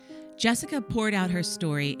Jessica poured out her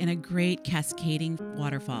story in a great cascading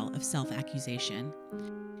waterfall of self-accusation.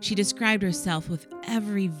 She described herself with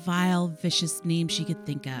every vile, vicious name she could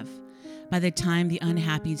think of. By the time the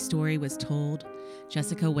unhappy story was told,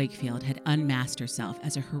 Jessica Wakefield had unmasked herself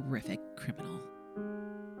as a horrific criminal.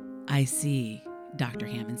 "I see," Dr.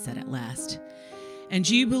 Hammond said at last. "And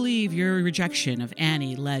you believe your rejection of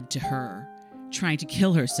Annie led to her trying to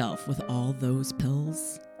kill herself with all those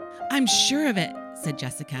pills?" "I'm sure of it," said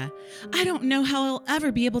Jessica. "I don't know how I'll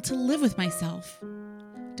ever be able to live with myself."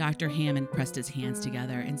 Dr. Hammond pressed his hands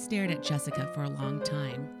together and stared at Jessica for a long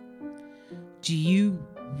time. "Do you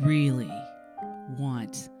really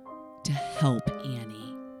want to help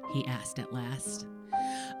Annie?" he asked at last.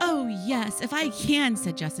 "Oh, yes, if I can,"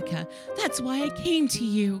 said Jessica. "That's why I came to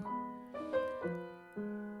you."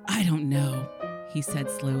 "I don't know," he said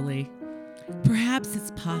slowly. "Perhaps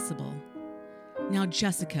it's possible. Now,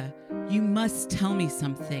 Jessica, you must tell me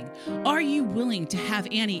something. Are you willing to have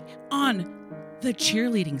Annie on the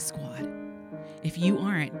cheerleading squad? If you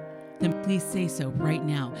aren't, then please say so right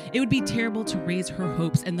now. It would be terrible to raise her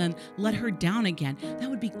hopes and then let her down again. That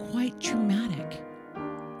would be quite traumatic."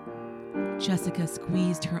 Jessica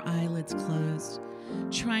squeezed her eyelids closed,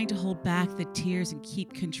 trying to hold back the tears and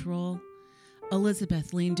keep control.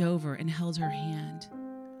 Elizabeth leaned over and held her hand.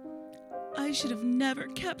 "I should have never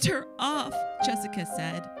kept her off," Jessica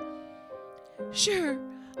said. "Sure,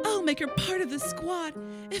 I'll make her part of the squad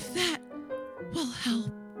if that will help."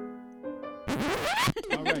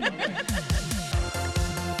 All right.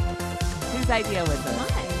 Whose idea was this?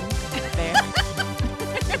 Mine. Fair.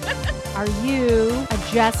 Are you a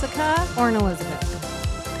Jessica or an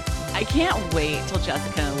Elizabeth? I can't wait till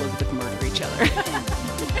Jessica and Elizabeth murder each other.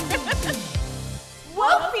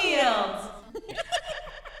 Wokefield!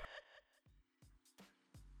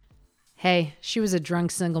 Hey, she was a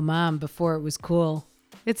drunk single mom before it was cool.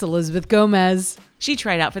 It's Elizabeth Gomez. She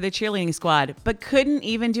tried out for the cheerleading squad, but couldn't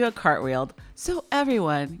even do a cartwheel, so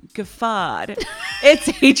everyone guffawed. It's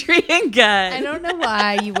Adrienne Gunn. I don't know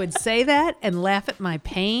why you would say that and laugh at my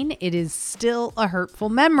pain. It is still a hurtful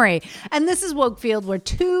memory. And this is Wokefield, where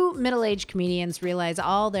two middle-aged comedians realize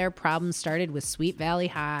all their problems started with Sweet Valley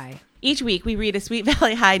High. Each week, we read a Sweet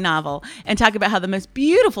Valley High novel and talk about how the most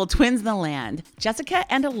beautiful twins in the land,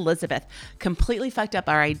 Jessica and Elizabeth, completely fucked up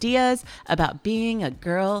our ideas about being a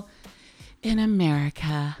girl in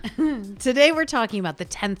America. Today, we're talking about the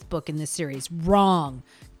 10th book in this series, Wrong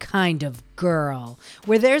Kind of Girl,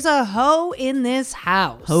 where there's a hoe in this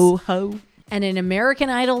house. Ho, ho. And an American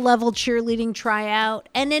Idol level cheerleading tryout,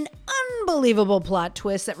 and an unbelievable plot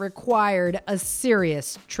twist that required a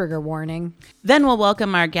serious trigger warning. Then we'll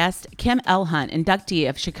welcome our guest, Kim L. Hunt, inductee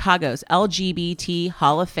of Chicago's LGBT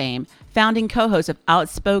Hall of Fame, founding co-host of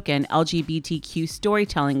Outspoken LGBTQ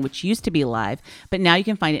Storytelling, which used to be live, but now you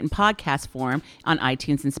can find it in podcast form on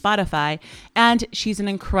iTunes and Spotify. And she's an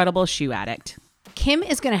incredible shoe addict. Kim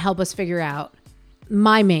is going to help us figure out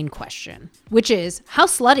my main question, which is, how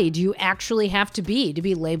slutty do you actually have to be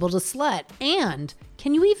labeled a slut? And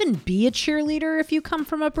can you even be a cheerleader if you come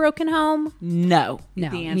from a broken home? No. No,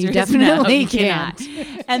 The answer you is definitely no, you can't.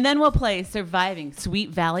 cannot. And then we'll play Surviving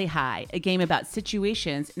Sweet Valley High, a game about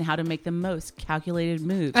situations and how to make the most calculated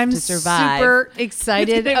moves I'm to survive. super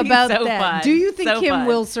excited It's gonna be about so that. fun. Do you think So Kim fun.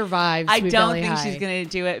 will survive I Sweet don't Valley think High? she's going to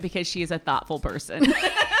do it because she is a thoughtful person.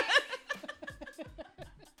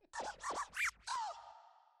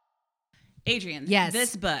 Adrienne, Yes.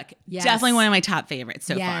 this book, Yes. definitely one of my top favorites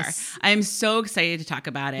so Yes. far. I'm so excited to talk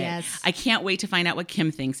about it. Yes. I can't wait to find out what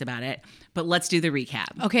Kim thinks about it, but let's do the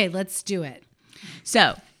recap. Okay, let's do it.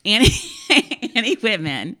 So, Annie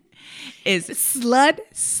Whitman is Slut,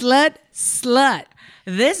 slut, slut.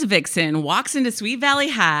 this vixen walks into Sweet Valley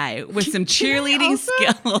High with some cheerleading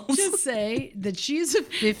skills. Just say that she's a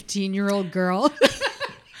 15-year-old girl.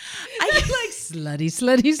 I like slutty,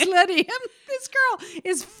 slutty, slutty. This girl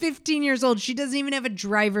is 15 years old. She doesn't even have a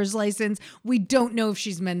driver's license. We don't know if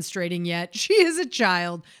she's menstruating yet. She is a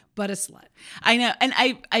child, but a slut. I know. And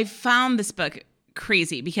I found this book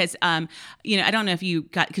crazy because, I don't know if you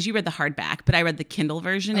got, because you read the hardback, but I read the Kindle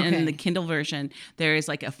version. And in the Kindle version, there is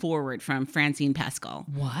like a foreword from Francine Pascal.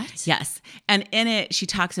 What? Yes. And in it, she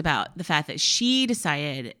talks about the fact that she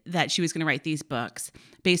decided that she was going to write these books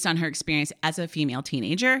based on her experience as a female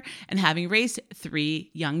teenager and having raised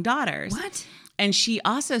 3 young daughters. What? And she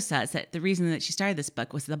also says that the reason that she started this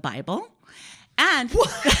book was the Bible and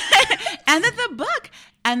that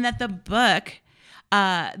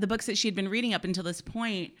the books that she had been reading up until this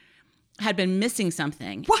point had been missing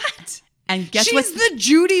something. What? And guess She's what? the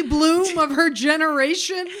Judy Blume of her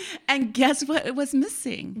generation. And guess what was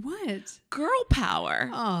missing? What? Girl power.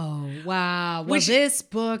 Oh, wow. Well, this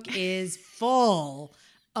book is full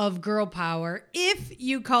of girl power. If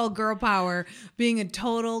you call girl power being a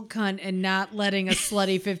total cunt and not letting a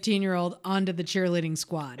slutty 15-year-old onto the cheerleading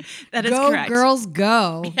squad. That is go, correct. Girls,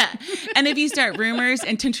 go. Yeah. And if you start rumors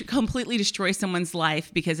and to completely destroy someone's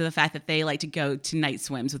life because of the fact that they like to go to night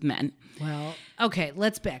swims with men. Well, okay,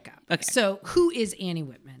 let's back up. Okay. So who is Annie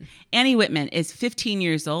Whitman? Annie Whitman is 15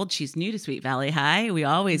 years old. She's new to Sweet Valley High. We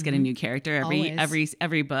always get a new character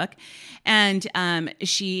every book. And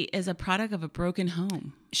she is a product of a broken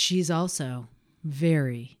home. She's also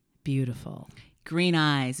very beautiful. Green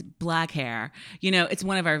eyes, black hair. You know, it's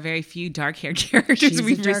one of our very few dark-haired characters She's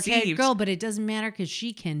we've a dark-haired received. girl, but it doesn't matter because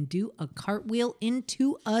she can do a cartwheel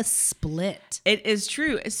into a split. It is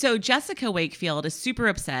true. So Jessica Wakefield is super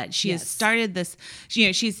upset. She has Yes. started this,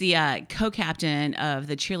 she's the co-captain of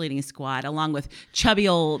the cheerleading squad along with chubby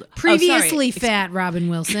old... Previously fat Robin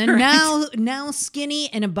Wilson, now skinny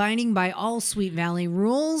and abiding by all Sweet Valley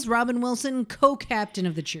rules. Robin Wilson, co-captain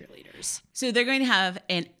of the cheerleaders. So they're going to have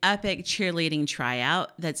an epic cheerleading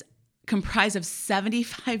tryout that's comprised of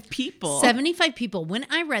 75 people. 75 people. When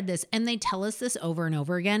I read this, and they tell us this over and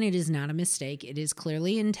over again, it is not a mistake. It is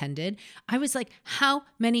clearly intended. I was like, how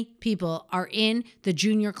many people are in the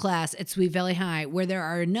junior class at Sweet Valley High where there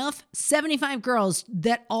are enough 75 girls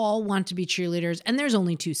that all want to be cheerleaders, and there's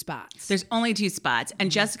only 2 spots? There's only 2 spots. And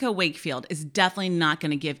Jessica Wakefield is definitely not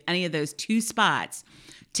going to give any of those 2 spots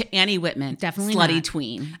to Annie Whitman, Definitely slutty not.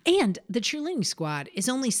 tween. And the cheerleading squad is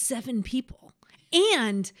only 7 people.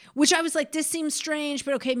 And, which I was like, this seems strange,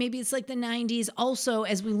 but okay, maybe it's like the 90s. Also,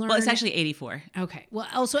 as we learn. Well, it's actually 84. Okay. Well,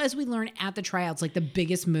 also, as we learn at the tryouts, like the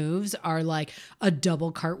biggest moves are like a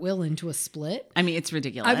double cartwheel into a split. I mean, it's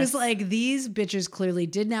ridiculous. I was like, these bitches clearly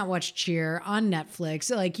did not watch Cheer on Netflix.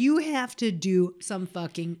 Like, you have to do some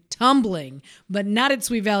fucking tumbling, but not at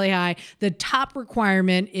Sweet Valley High. The top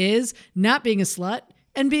requirement is not being a slut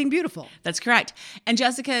and being beautiful. That's correct. And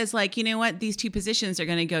Jessica is like, you know what? These 2 positions are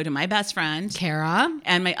going to go to my best friend, Kara.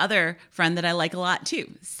 and my other friend that I like a lot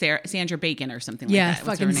too, Sandra Bacon or something Yeah, like that.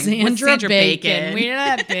 What's her fucking name? What's Sandra Bacon. We know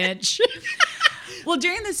that bitch. Well,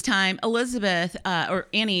 during this time, Elizabeth or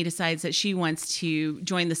Annie decides that she wants to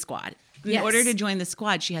join the squad. In Yes. order to join the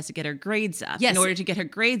squad, she has to get her grades up. Yes. In order to get her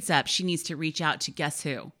grades up, she needs to reach out to guess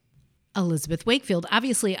who? Elizabeth Wakefield.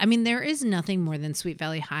 Obviously, I mean, there is nothing more than Sweet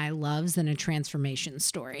Valley High loves than a transformation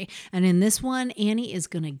story. And in this one, Annie is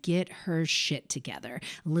going to get her shit together.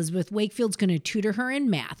 Elizabeth Wakefield's going to tutor her in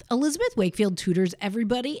math. Elizabeth Wakefield tutors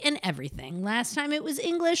everybody and everything. Last time it was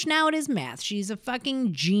English, now it is math. She's a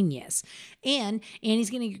fucking genius. And Annie's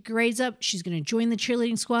going to get grades up. She's going to join the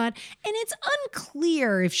cheerleading squad. And it's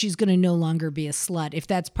unclear if she's going to no longer be a slut, if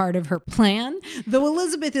that's part of her plan. Though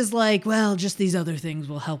Elizabeth is like, well, just these other things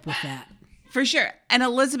will help with that. For sure. And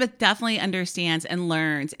Elizabeth definitely understands and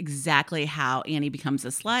learns exactly how Annie becomes a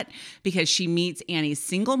slut because she meets Annie's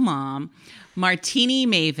single mom, Martini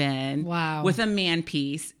Maven, Wow. with a man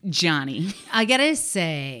piece, Johnny. I gotta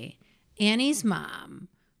say, Annie's mom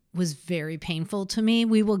was very painful to me.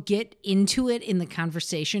 We will get into it in the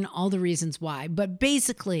conversation, all the reasons why. But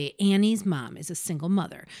basically, Annie's mom is a single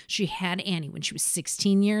mother. She had Annie when she was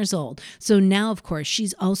 16 years old. So now, of course,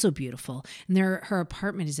 she's also beautiful. And her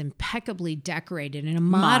apartment is impeccably decorated in a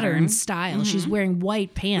modern style. She's wearing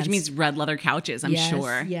white pants. Which means red leather couches, I'm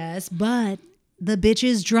sure. Yes, but the bitch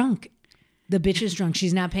is drunk. The bitch is drunk.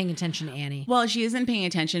 She's not paying attention to Annie. Well, she isn't paying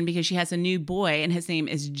attention because she has a new boy and his name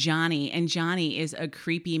is Johnny. And Johnny is a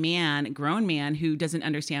creepy man, grown man who doesn't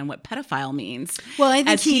understand what pedophile means. Well, I think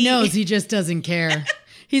As he knows. He just doesn't care.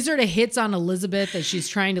 He sort of hits on Elizabeth as she's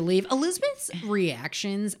trying to leave. Elizabeth's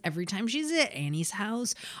reactions every time she's at Annie's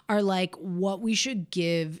house are like what we should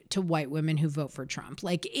give to white women who vote for Trump.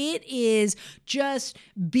 Like, it is just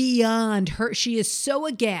beyond her. She is so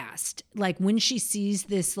aghast. Like, when she sees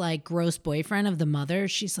this like gross boyfriend of the mother,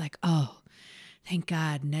 she's like, oh, thank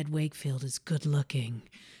God Ned Wakefield is good looking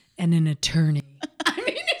and an attorney. I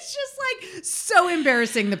mean, it's just like so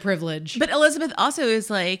embarrassing, the privilege. But Elizabeth also is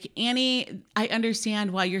like, Annie, I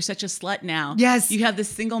understand why you're such a slut now. Yes. You have this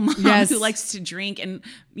single mom Yes. who likes to drink and,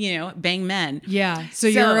 bang men. Yeah. So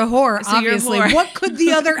you're a whore, so you're a obviously. whore. What could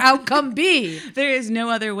the other outcome be? There is no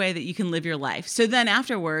other way that you can live your life. So then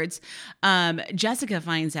afterwards, Jessica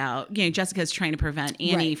finds out, Jessica's trying to prevent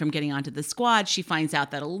Annie Right. from getting onto the squad. She finds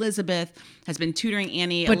out that Elizabeth has been tutoring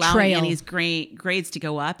Annie, allowing Betrayal. Annie's grades to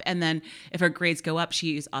go up. And then if her grades go up,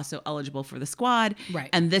 she is also eligible for the squad. Right.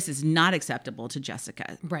 And this is not acceptable to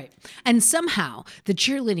Jessica. Right. And somehow the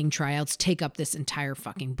cheerleading tryouts take up this entire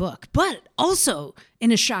fucking book. But also,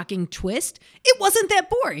 in a shocking twist, it wasn't that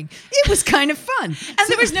boring. It was kind of fun. And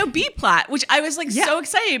there was no B plot, which I was like so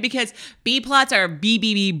excited because B plots are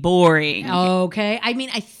BBB boring. Okay. I mean,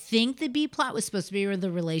 I think the B plot was supposed to be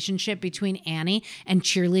the relationship between Annie and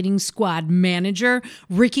cheerleading squad manager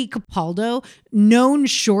Ricky Capaldo, known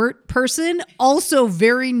short person, also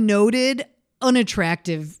very noted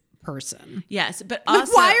unattractive person. Yes, but Like,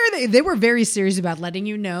 also, why are they? They were very serious about letting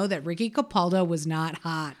you know that Ricky Capaldo was not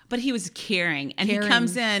hot. but he was caring, and he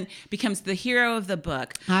comes in, becomes the hero of the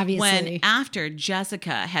book. Obviously. When after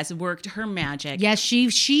Jessica has worked her magic. Yes,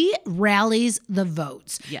 she rallies the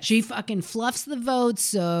votes. Yes. She fucking fluffs the votes.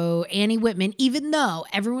 So Annie Whitman, even though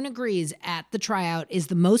everyone agrees at the tryout is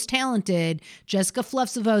the most talented, Jessica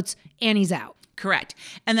fluffs the votes. Annie's out. Correct.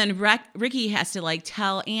 And then Ricky has to like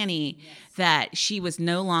tell Annie that she was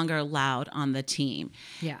no longer allowed on the team.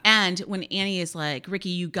 Yeah. And when Annie is like, Ricky,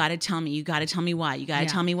 you got to tell me why. You got to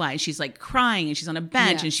tell me why. And she's like crying and she's on a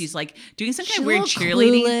bench and she's like doing some kind of weird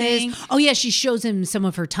cheerleading thing. Oh yeah, she shows him some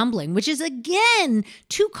of her tumbling, which is again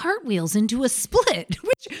 2 cartwheels into a split,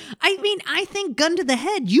 which I mean, I think gun to the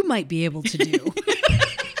head, you might be able to do.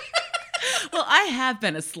 Well, I have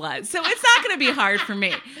been a slut, so it's not going to be hard for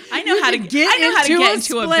me. I know how to get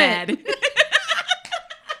into a bed.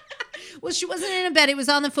 Well, she wasn't in a bed. It was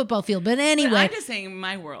on the football field. But anyway. But I'm just saying, in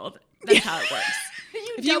my world, that's how it works.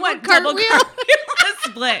 If you want cartwheel? double cartwheel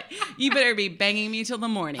split, you better be banging me till the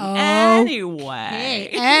morning. Anyway,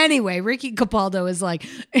 Ricky Capaldo is like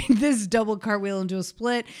this double cartwheel into a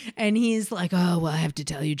split, and he's like, "Oh, well, I have to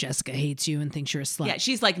tell you, Jessica hates you and thinks you're a slut." Yeah,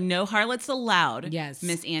 she's like, "No harlots allowed." Yes,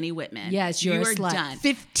 Miss Annie Whitman. Yes, you're you a are slut. done.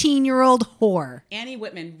 15-year-old whore. Annie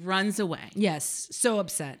Whitman runs away. Yes, so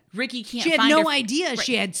upset. Ricky can't. She had find no her. idea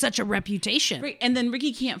she had such a reputation. Right. And then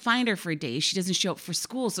Ricky can't find her for days. She doesn't show up for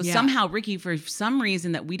school. So somehow Ricky, for some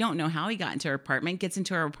reason that we don't know how he got into her apartment, gets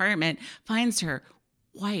into her apartment, finds her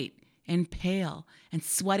white and pale and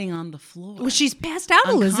sweating on the floor. Well, she's passed out,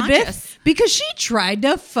 Elizabeth, because she tried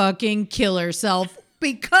to fucking kill herself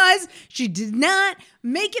because she did not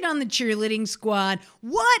make it on the cheerleading squad.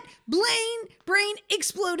 What? Brain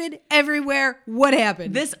exploded everywhere. What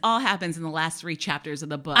happened? This all happens in the last 3 chapters of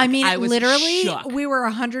the book. I mean, I was literally, shook. we were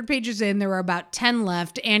 100 pages in. There were about 10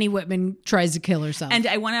 left. Annie Whitman tries to kill herself. And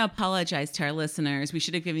I want to apologize to our listeners. We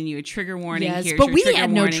should have given you a trigger warning. Yes, Here's but your we trigger had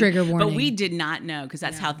no warning. trigger warning. But we did not know because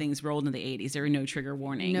that's how things rolled in the 80s. There were no trigger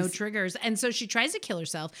warnings. No triggers. And so she tries to kill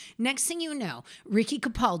herself. Next thing you know, Ricky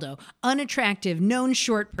Capaldo, unattractive, known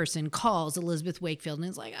short person, calls Elizabeth Wakefield and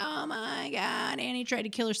is like, "Oh my God, Annie tried to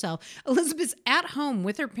kill herself." Elizabeth's at home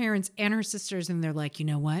with her parents and her sisters, and they're like, "You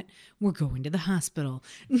know what? We're going to the hospital."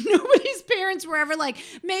 Nobody's parents were ever like,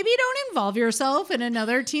 "Maybe don't involve yourself in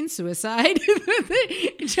another teen suicide."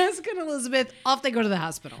 Jessica and Elizabeth, off they go to the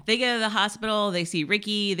hospital. They go to the hospital. They see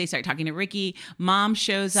Ricky. They start talking to Ricky. Mom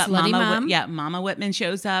shows up. Slutty mom. Mama Whitman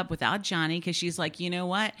shows up without Johnny because she's like, you know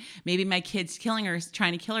what? Maybe my kid's trying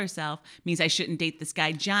to kill herself means I shouldn't date this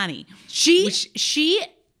guy Johnny. She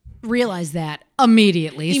realized that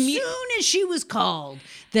immediately. As soon as she was called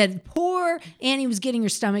that poor Annie was getting her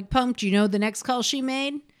stomach pumped, you know the next call she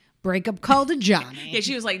made? Breakup call to Johnny. Yeah,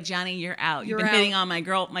 she was like, Johnny, you're out. You've You're been out. hitting on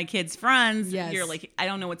my kid's friends. Yes. You're like, I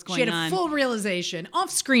don't know what's She going had a on. full realization.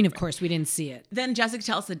 Off screen, of course, we didn't see it. Then Jessica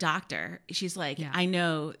tells the doctor, she's like, I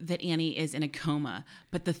know that Annie is in a coma,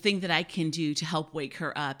 but the thing that I can do to help wake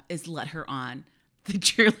her up is let her on the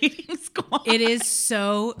cheerleading squad. It is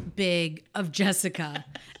so big of Jessica.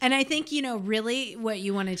 And I think, really what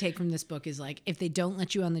you want to take from this book is like, if they don't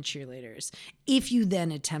let you on the cheerleaders, if you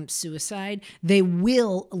then attempt suicide, they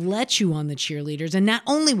will let you on the cheerleaders. And not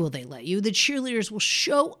only will they let you, the cheerleaders will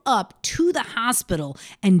show up to the hospital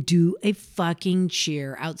and do a fucking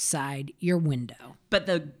cheer outside your window. But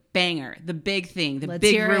the banger, the big thing, the Let's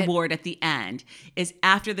big hear it. reward at the end is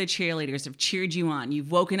after the cheerleaders have cheered you on,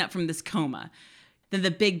 you've woken up from this coma, then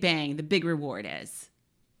the big bang, the big reward is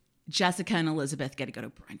Jessica and Elizabeth get to go to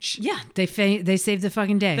brunch. Yeah, they saved the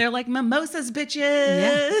fucking day. They're like mimosas, bitches.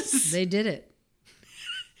 Yeah, they did it.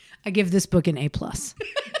 I give this book an A+.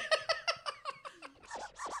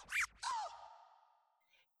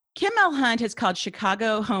 Kim L. Hunt has called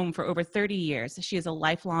Chicago home for over 30 years. She is a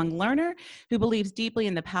lifelong learner who believes deeply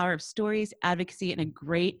in the power of stories, advocacy, and a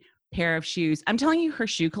great pair of shoes. I'm telling you, her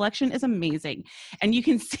shoe collection is amazing. And you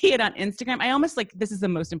can see it on Instagram. I almost this is the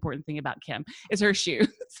most important thing about Kim is her shoes.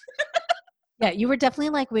 Yeah, you were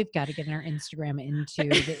definitely like, we've got to get our Instagram into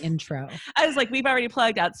the intro. I was like, we've already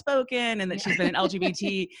plugged Outspoken and that she's been an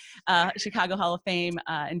LGBT Chicago Hall of Fame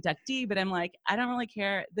inductee, but I'm like, I don't really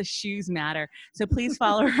care. The shoes matter. So please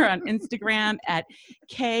follow her on Instagram at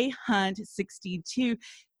khunt62.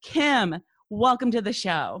 Kim, welcome to the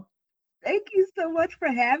show. Thank you so much for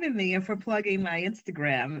having me and for plugging my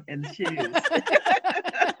Instagram and shoes.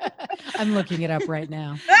 I'm looking it up right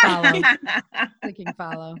now. Follow. Clicking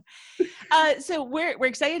follow. So we're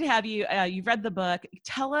excited to have you. You've read the book.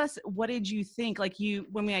 Tell us, what did you think? Like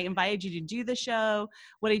when we invited you to do the show,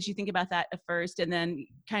 what did you think about that at first? And then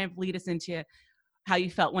kind of lead us into how you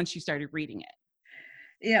felt once you started reading it.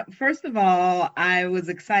 Yeah, first of all, I was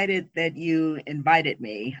excited that you invited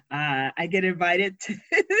me. I get invited to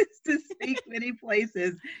speak many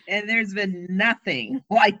places, and there's been nothing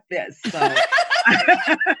like this. So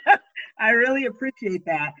I really appreciate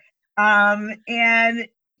that. And,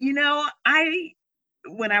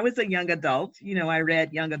 when I was a young adult, I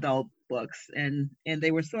read young adult books, and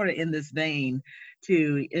they were sort of in this vein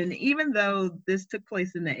too. And even though this took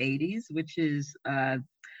place in the 80s, which is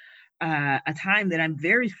a time that I'm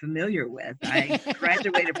very familiar with. I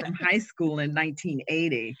graduated from high school in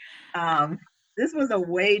 1980. This was a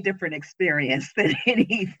way different experience than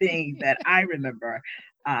anything that I remember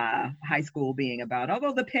high school being about,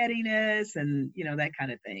 although the pettiness and, that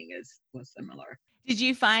kind of thing was similar. Did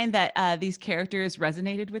you find that these characters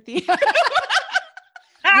resonated with you?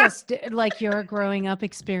 Yes, like your growing up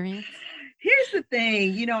experience? Here's the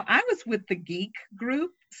thing, I was with the geek group,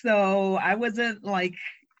 so I wasn't like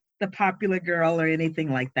the popular girl or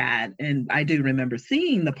anything like that. And I do remember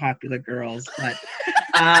seeing the popular girls, but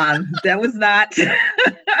that was not,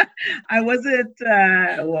 I wasn't,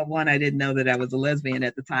 one, I didn't know that I was a lesbian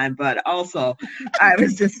at the time, but also I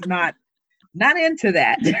was just not into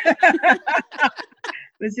that. It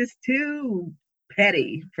was just too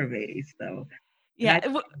petty for me. So yeah, I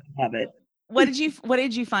love it. What did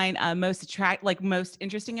you find most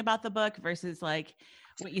interesting about the book versus like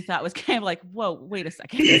what you thought was kind of like, whoa, wait a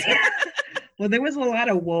second? Well, there was a lot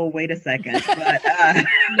of whoa, wait a second, but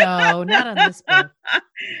no, not on this book.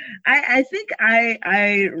 I think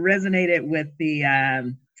I resonated with the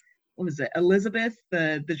what was it, Elizabeth,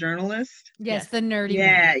 the journalist? Yes, the nerdy one.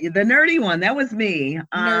 Yeah, the nerdy one. That was me.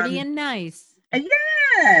 Nerdy and nice.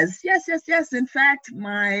 Yes. In fact,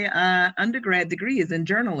 my undergrad degree is in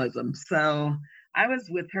journalism, so I was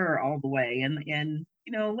with her all the way, and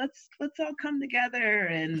let's all come together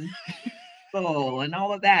and soul and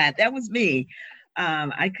all of that. That was me.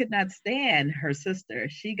 I could not stand her sister.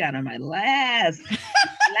 She got on my last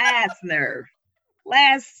nerve,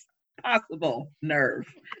 last possible nerve.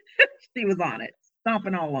 She was on it,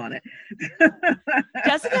 stomping all on it.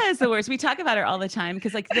 Jessica is the worst. We talk about her all the time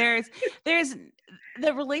because like there's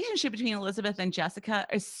the relationship between Elizabeth and Jessica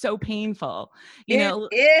is so painful. It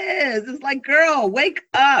is. It's like, girl, wake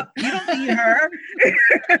up. You don't need her.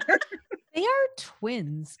 They are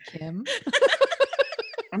twins, Kim.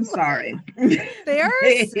 I'm sorry. They are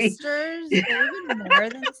sisters. They're even more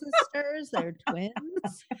than sisters. They're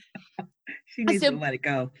twins. She needs to let it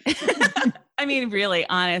go. I mean, really,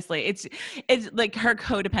 honestly, it's like her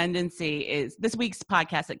codependency is this week's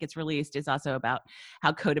podcast that gets released is also about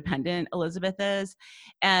how codependent Elizabeth is.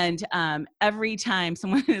 And every time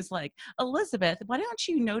someone is like, Elizabeth, why don't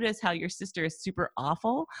you notice how your sister is super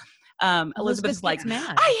awful? Elizabeth's like,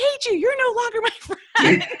 mad. I hate you. You're no longer my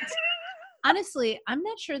friend. Honestly, I'm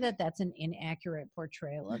not sure that that's an inaccurate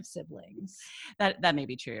portrayal of siblings. That may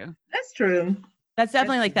be true. That's true. That's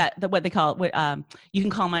definitely like that. What they call it. You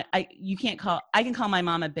can call I can call my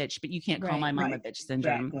mom a bitch, but you can't call my mom a bitch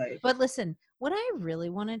syndrome. Exactly. But listen, what I really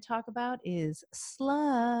want to talk about is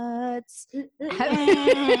sluts.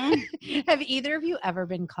 Have either of you ever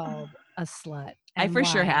been called a slut? I for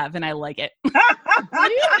sure have, and I like it.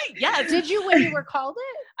 Yes. Did you when you were called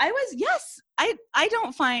it? I was, yes.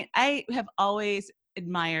 I have always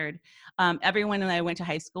admired everyone that I went to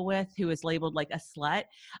high school with who was labeled like a slut.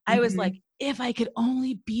 I was like, if I could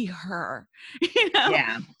only be her,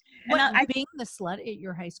 Yeah. Being the slut at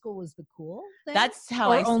your high school was the cool thing? That's how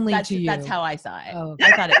that's how I saw it. Oh,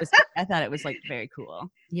 okay. I thought it was like very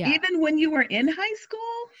cool. Yeah. Even when you were in high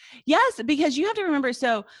school? Yes, because you have to remember,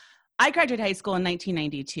 so I graduated high school in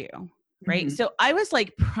 1992, right? Mm-hmm. So I was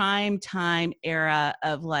like prime time era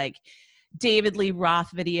of like David Lee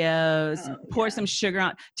Roth videos, Pour Some Sugar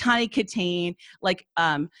on, Tawny Katane, like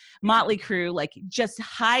Motley Crue, like just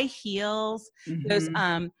high heels, those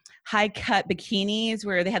high cut bikinis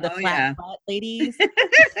where they had the flat butt ladies.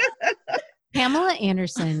 Pamela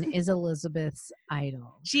Anderson is Elizabeth's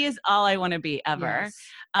idol. She is all I want to be ever.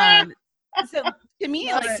 Yes. So to me,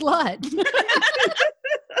 a slut.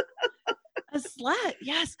 A slut,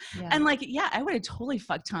 yes. Yeah. And like, yeah, I would have totally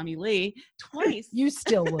fucked Tommy Lee twice. You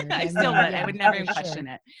still would. I still would. I would never even question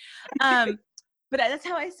it. But that's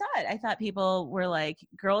how I saw it. I thought people were like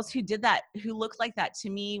girls who did that, who looked like that to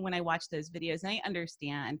me when I watched those videos. And I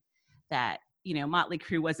understand that, Motley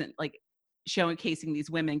Crue wasn't like showcasing these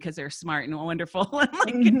women because they're smart and wonderful and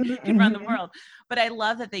like can run the world. But I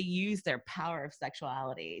love that they use their power of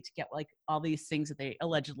sexuality to get like all these things that they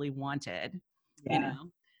allegedly wanted. Yeah. You know,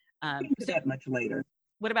 So that much later.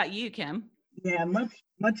 What about you, Kim? Yeah, much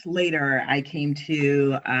later, I came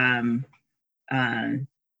to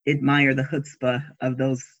admire the chutzpah of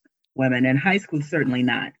those women. In high school, certainly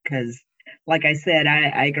not, because, like I said,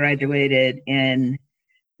 I graduated in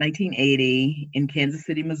 1980 in Kansas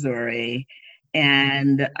City, Missouri,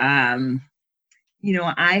 and you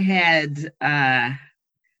know, I had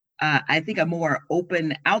I think a more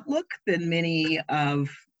open outlook than many of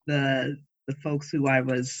the folks who I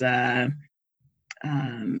was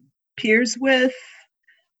peers with.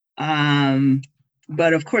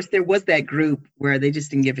 But of course, there was that group where they just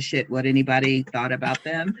didn't give a shit what anybody thought about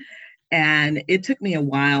them. And it took me a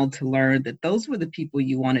while to learn that those were the people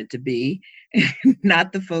you wanted to be,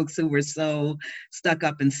 not the folks who were so stuck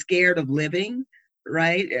up and scared of living,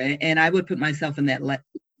 right? And I would put myself in that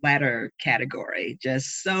latter category,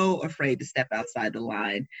 just so afraid to step outside the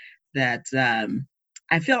line that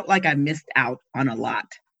I felt like I missed out on a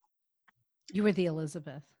lot. You were the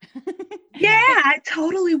Elizabeth. Yeah, I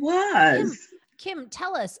totally was. Kim,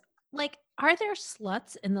 tell us, like, are there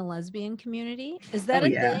sluts in the lesbian community? Is that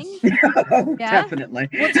thing? Oh, yeah? Definitely.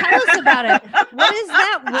 Well, tell us about it. What is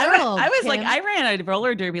that world? I was Kim? like, I ran a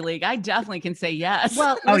roller derby league. I definitely can say yes.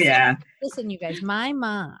 Well, listen, you guys, my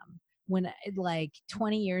mom, when like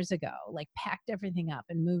 20 years ago, like packed everything up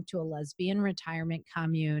and moved to a lesbian retirement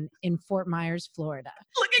commune in Fort Myers, Florida.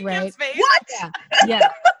 Look at Kim's face. What? Yeah.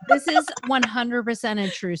 This is 100% a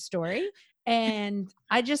true story. And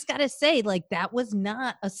I just got to say, like, that was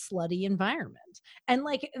not a slutty environment. And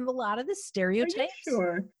like a lot of the stereotypes.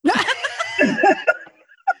 Sure.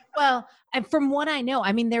 Well, and from what I know,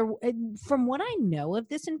 I mean, from what I know of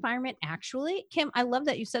this environment, actually, Kim, I love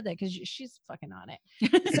that you said that because she's fucking on it.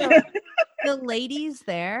 So the ladies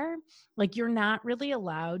there, like, you're not really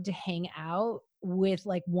allowed to hang out with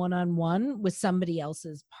like one-on-one with somebody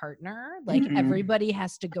else's partner. Like everybody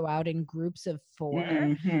has to go out in groups of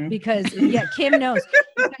 4 because Kim knows,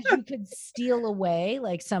 because you could steal away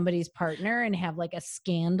like somebody's partner and have like a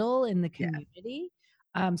scandal in the community.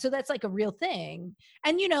 So that's like a real thing.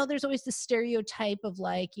 And, you know, there's always the stereotype of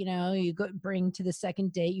like, you know, you bring to the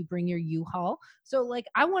second date, you bring your U-Haul. So like,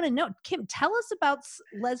 I want to know, Kim, tell us about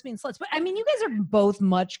lesbian sluts. But I mean, you guys are both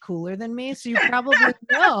much cooler than me. So you probably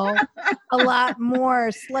know a lot more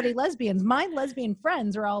slutty lesbians. My lesbian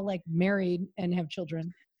friends are all like married and have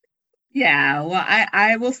children. Yeah, well,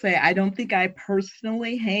 I will say, I don't think I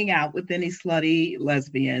personally hang out with any slutty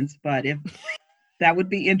lesbians, but if that would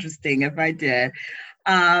be interesting if I did.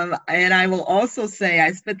 And I will also say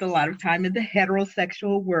I spent a lot of time in the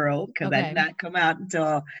heterosexual world because I did not come out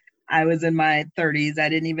until I was in my 30s. I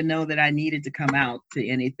didn't even know that I needed to come out to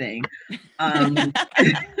anything.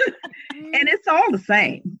 And it's all the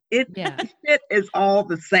same. It is all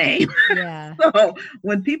the same. Yeah. So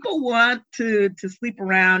when people want to sleep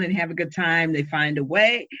around and have a good time, they find a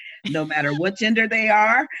way, no matter what gender they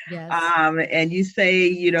are. Yes. And you say,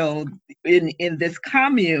 you know, in this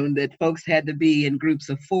commune that folks had to be in groups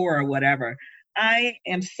of 4 or whatever. I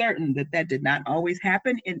am certain that did not always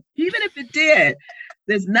happen. And even if it did,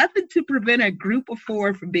 there's nothing to prevent a group of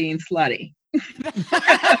 4 from being slutty.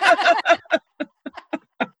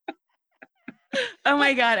 Oh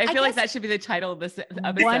my God. I feel like that should be the title of this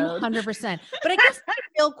episode. 100%. But I guess the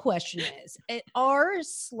real question is, are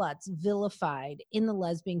sluts vilified in the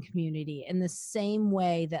lesbian community in the same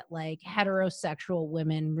way that like heterosexual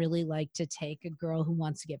women really like to take a girl who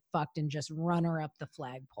wants to get fucked and just run her up the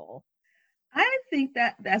flagpole? I think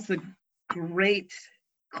that's a great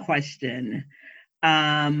question.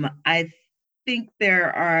 I think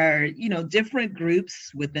there are, you know, different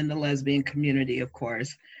groups within the lesbian community, of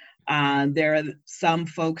course. There are some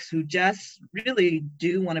folks who just really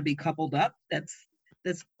do want to be coupled up. That's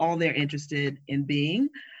all they're interested in being.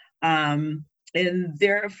 And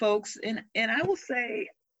there are folks, and I will say,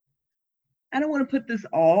 I don't want to put this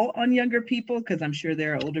all on younger people because I'm sure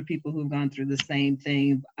there are older people who've gone through the same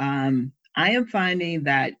thing. I am finding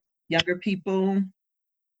that younger people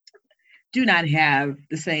do not have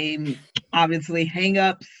the same, obviously,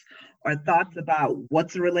 hang-ups or thoughts about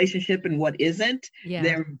what's a relationship and what isn't. Yeah.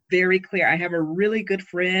 They're very clear. I have a really good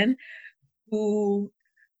friend who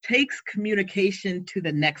takes communication to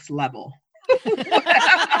the next level.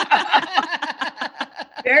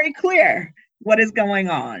 Very clear what is going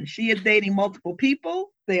on. She is dating multiple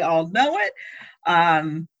people. They all know it.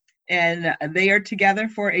 And they are together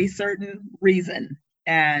for a certain reason.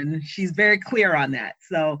 And she's very clear on that.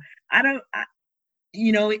 So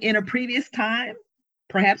you know, in a previous time,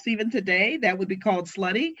 perhaps even today, that would be called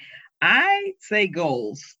slutty. I say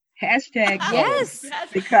goals. Hashtag goals.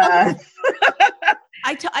 Yes. Because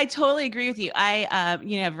I totally agree with you. I,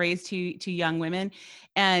 have raised two young women,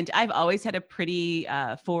 and I've always had a pretty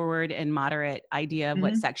forward and moderate idea of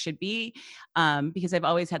what sex should be, because I've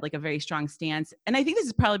always had like a very strong stance. And I think this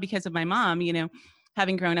is probably because of my mom,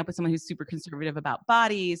 having grown up with someone who's super conservative about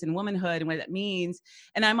bodies and womanhood and what that means.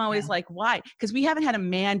 And I'm always like, why? Because we haven't had a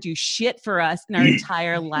man do shit for us in our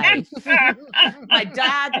entire life. My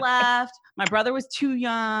dad left. My brother was too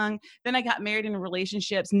young. Then I got married in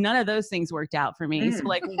relationships. None of those things worked out for me. So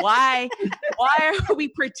like, why are we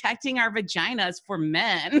protecting our vaginas for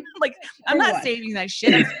men? Like, I'm not saving that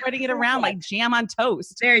shit. I'm spreading it around like jam on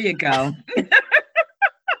toast. There you go. I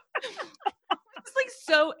was like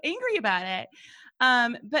so angry about it.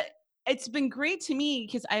 But it's been great to me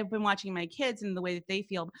because I've been watching my kids and the way that they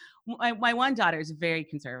feel. My one daughter is very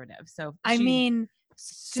conservative. So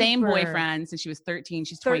same boyfriend since she was 13.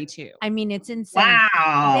 She's 22. I mean, it's insane.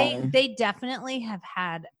 Wow. They definitely have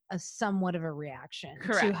had a somewhat of a reaction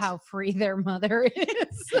to how free their mother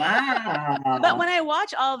is. Wow. But when I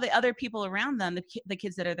watch all the other people around them, the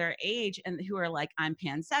kids that are their age and who are like, I'm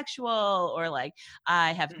pansexual, or like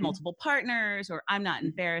I have multiple partners, or I'm not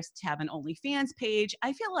embarrassed to have an OnlyFans page,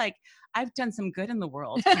 I feel like I've done some good in the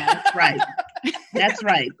world. That's right. That's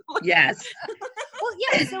right. Yes. Well,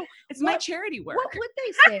 yeah. So it's my charity work. What would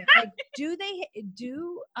they say? Like,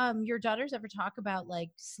 do your daughters ever talk about like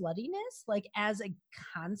sluttiness, like as a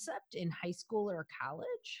concept in high school or college?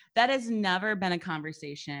 That has never been a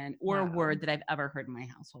conversation or a word that I've ever heard in my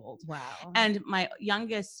household. Wow. And my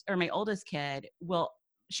oldest kid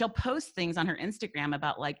she'll post things on her Instagram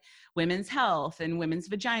about like women's health and women's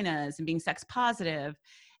vaginas and being sex positive.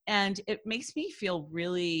 And it makes me feel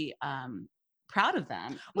really proud of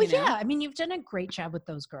them. Well, yeah. I mean, you've done a great job with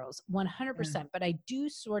those girls, 100%. But I do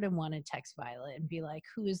sort of want to text Violet and be like,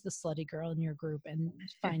 who is the slutty girl in your group, and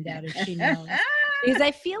find out if she knows. Because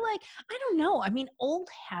I feel like, I don't know. I mean, old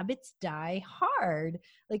habits die hard.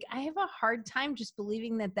 Like, I have a hard time just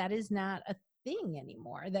believing that is not a thing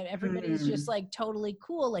anymore, that everybody's just like totally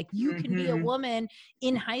cool. Like, you can be a woman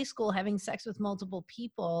in high school having sex with multiple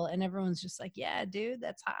people, and everyone's just like, yeah, dude,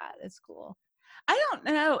 that's hot. That's cool. I don't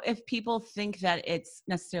know if people think that it's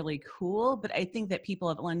necessarily cool, but I think that people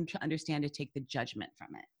have learned to understand to take the judgment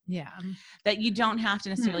from it. Yeah. That you don't have to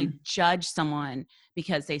necessarily judge someone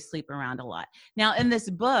because they sleep around a lot. Now, in this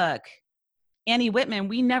book, Annie Whitman,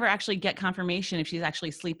 we never actually get confirmation if she's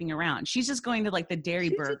actually sleeping around. She's just going to like the Dairy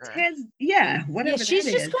Burger. Whatever. Yeah, she's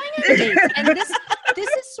just going on dates. And this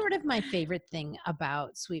is sort of my favorite thing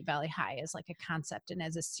about Sweet Valley High as like a concept and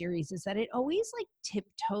as a series, is that it always like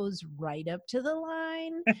tiptoes right up to the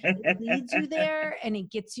line. It leads you there and it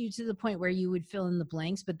gets you to the point where you would fill in the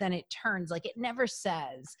blanks, but then it turns, like, it never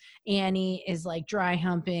says Annie is like dry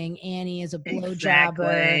humping, Annie is a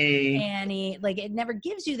blowjobber, Annie, like, it never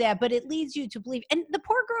gives you that, but it leads you to believe. And the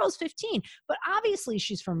poor girl is 15, but obviously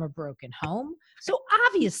she's from a broken home, so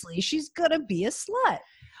obviously she's gonna be a slut.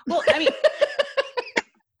 Well, I mean,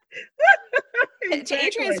 to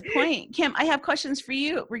Adrian's point, Kim, I have questions for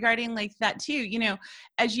you regarding like that too. You know,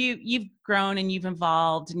 as you've grown and you've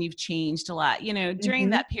evolved and you've changed a lot, you know, during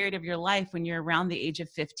that period of your life when you're around the age of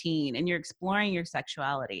 15 and you're exploring your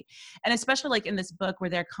sexuality, and especially like in this book where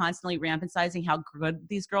they're constantly emphasizing how good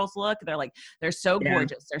these girls look. They're like, they're so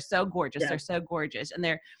gorgeous. They're so gorgeous. They're so gorgeous. And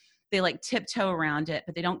they like tiptoe around it,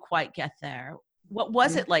 but they don't quite get there. What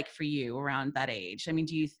was it like for you around that age? I mean,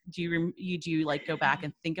 do you like go back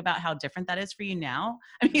and think about how different that is for you now?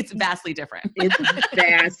 I mean, it's vastly different. It's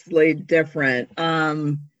vastly different.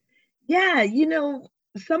 Yeah, you know,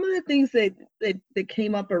 some of the things that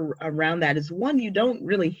came up around that is, one, you don't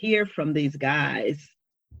really hear from these guys.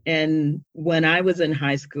 And when I was in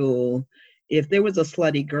high school, if there was a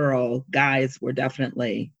slutty girl, guys were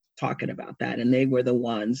definitely talking about that, and they were the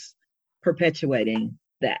ones perpetuating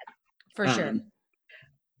that. For sure.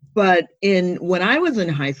 But when I was in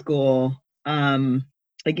high school,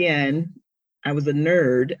 again, I was a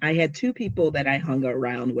nerd. I had two people that I hung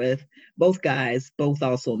around with, both guys, both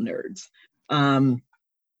also nerds.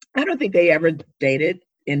 I don't think they ever dated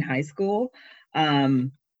in high school.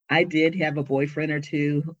 I did have a boyfriend or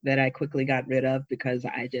two that I quickly got rid of because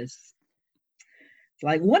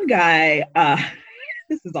like one guy,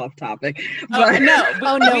 this is off topic. But,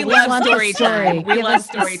 we love story time. We love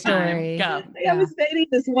story time. Go. I was dating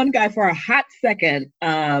this one guy for a hot second,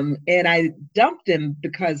 and I dumped him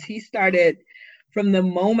because he started, from the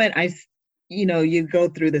moment you go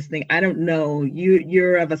through this thing. I don't know,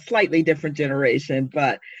 you're of a slightly different generation,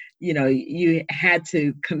 but you had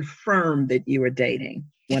to confirm that you were dating.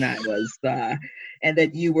 when I was, and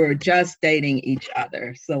that you were just dating each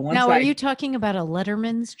other. So once Now, are you talking about a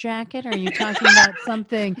Letterman's jacket? Or are you talking about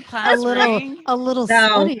something Class a little ring? no, No,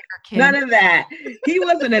 sluttier, Kim? none of that. He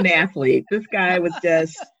wasn't an athlete. This guy was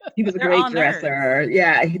he was a They're great all nerds. dresser.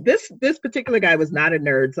 Yeah, this particular guy was not a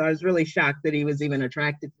nerd, so I was really shocked that he was even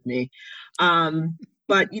attracted to me.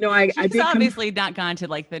 But I He's did obviously not gone to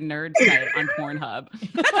like the nerd site on Pornhub.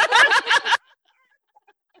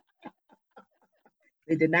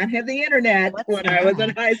 They did not have the internet What's when I was in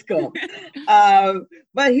that? high school.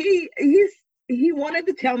 But he wanted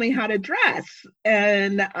to tell me how to dress,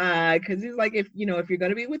 and because he's like, if you're going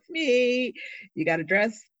to be with me, you got to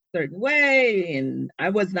dress a certain way, and I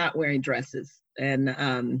was not wearing dresses, and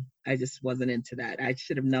I just wasn't into that. I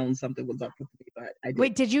should have known something was up with me, but I didn't.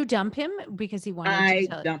 Wait, did you dump him because he wanted I to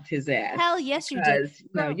tell you? dumped his ass. Hell yes, you did. Because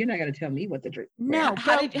no, you're not going to tell me what to drink. No,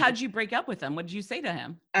 How'd you break up with him? What did you say to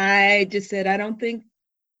him? I just said I don't think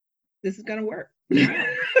this is going to work.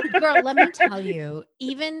 girl, let me tell you,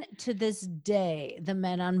 even to this day, the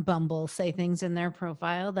men on Bumble say things in their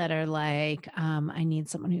profile that are like, I need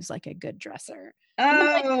someone who's like a good dresser.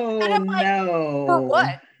 Oh, I'm like, no. For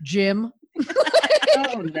what? Jim?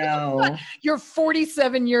 Oh, no. You're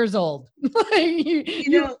 47 years old. Let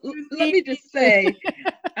me just say,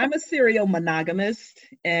 I'm a serial monogamist,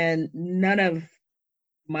 and none of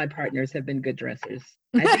my partners have been good dressers.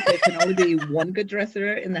 I think there can only be one good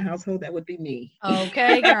dresser in the household. That would be me.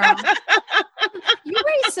 Okay, girl. You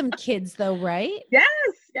raised some kids though, right? Yes.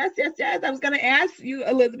 I was going to ask you,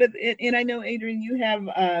 Elizabeth, and I know, Adrian, you have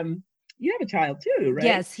a child too, right?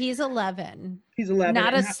 Yes, he's 11. He's 11.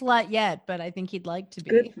 Not a slut yet, but I think he'd like to be.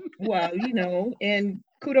 Good. Well, and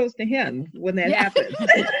kudos to him when that happens.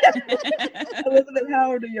 Elizabeth,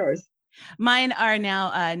 how old are yours? Mine are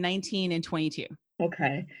now 19 and 22.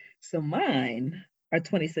 Okay. So mine are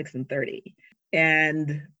 26 and 30.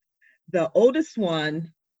 And the oldest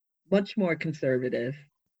one, much more conservative.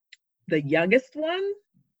 The youngest one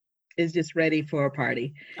is just ready for a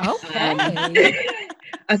party. Okay.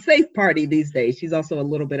 A safe party these days. She's also a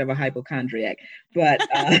little bit of a hypochondriac, but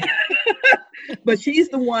but she's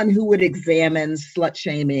the one who would examine slut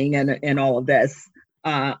shaming and all of this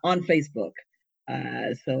on Facebook.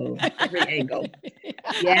 So every angle.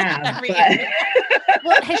 Yeah.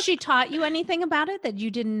 Well, has she taught you anything about it that you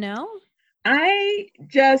didn't know? I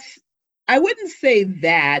wouldn't say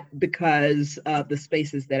that because of the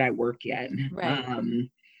spaces that I work in. Right.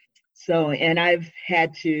 So, and I've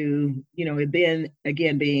had to,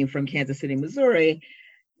 being from Kansas City, Missouri,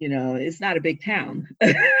 it's not a big town.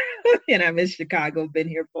 And I'm in Chicago, been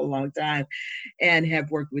here for a long time, and have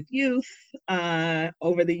worked with youth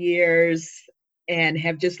over the years, and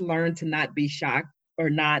have just learned to not be shocked or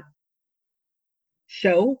not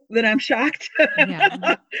show that I'm shocked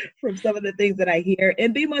from some of the things that I hear,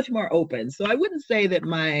 and be much more open. So I wouldn't say that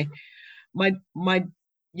my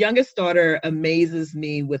youngest daughter amazes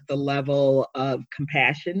me with the level of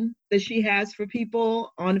compassion that she has for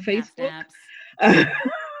people on Facebook.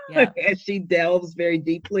 As she delves very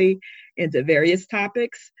deeply into various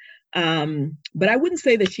topics. But I wouldn't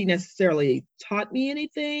say that she necessarily taught me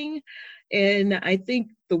anything. And I think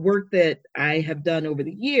the work that I have done over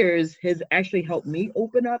the years has actually helped me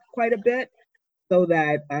open up quite a bit, so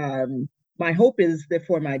that my hope is that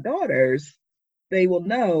for my daughters, they will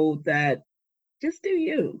know that just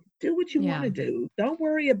do what you want to do. Don't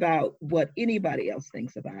worry about what anybody else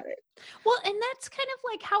thinks about it. Well, and that's kind of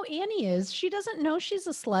like how Annie is. She doesn't know she's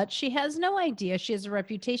a slut. She has no idea she has a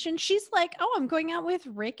reputation. She's like, oh, I'm going out with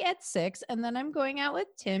Rick at 6, and then I'm going out with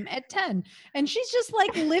Tim at 10. And she's just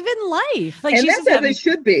like living life. Like, and that's as it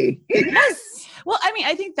should be. Yes. Well, I mean,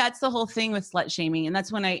 I think that's the whole thing with slut shaming. And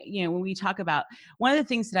that's when when we talk about, one of the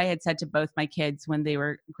things that I had said to both my kids when they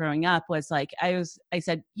were growing up was like, I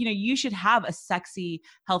said, you should have a sexy,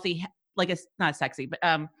 healthy, not sexy, but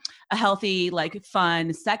a healthy, like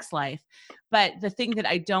fun sex life. But the thing that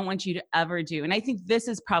I don't want you to ever do, and I think this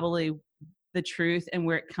is probably the truth and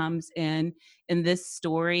where it comes in this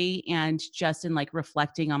story, and just in like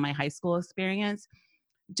reflecting on my high school experience,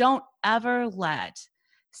 don't ever let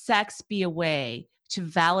sex be a way to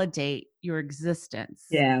validate your existence.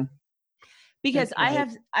 Yeah. Because right.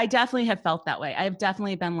 I definitely have felt that way. I've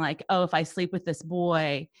definitely been like, oh, if I sleep with this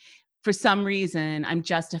boy, for some reason, I'm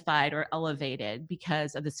justified or elevated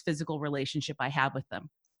because of this physical relationship I have with them.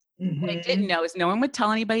 Mm-hmm. What I didn't know is no one would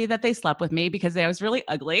tell anybody that they slept with me because I was really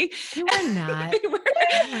ugly. You were not.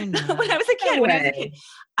 When I was a kid,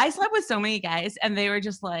 I slept with so many guys, and they were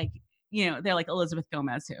just like, they're like Elizabeth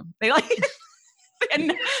Gomez too. They like, and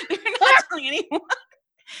they're not telling anyone.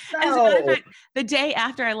 No. As a matter of fact, the day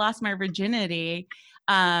after I lost my virginity,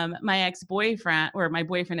 my ex-boyfriend, or my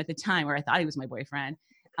boyfriend at the time, or I thought he was my boyfriend,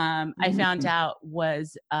 I found out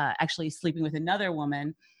was actually sleeping with another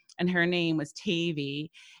woman, and her name was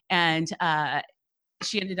Tavy, and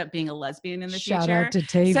she ended up being a lesbian in the future. Shout out to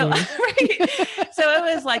Tavy. So, right. So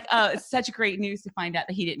it was like, oh, it's such great news to find out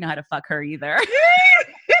that he didn't know how to fuck her either.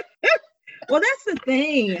 Well, that's the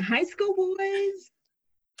thing. High school boys,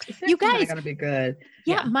 You guys gotta be good.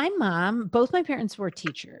 Yeah, my mom, both my parents were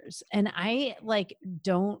teachers, and I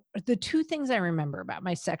the two things I remember about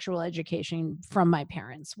my sexual education from my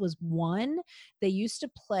parents was, one, they used to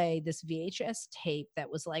play this VHS tape that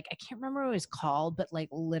was like, I can't remember what it was called, but like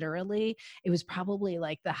literally it was probably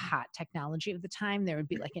like the hot technology of the time. There would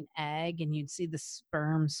be like an egg and you'd see the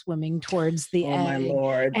sperm swimming towards the egg. Oh my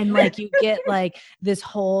Lord. And like you get like this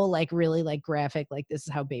whole like really like graphic, like this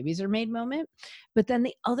is how babies are made moment. But then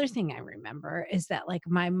the other thing I remember is that like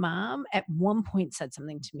my mom at one point said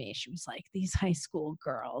something to me. She was like, these high school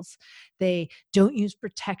girls, they don't use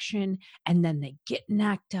protection, and then they get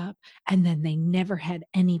knocked up, and then they never had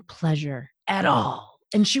any pleasure at all.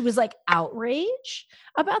 And she was like outraged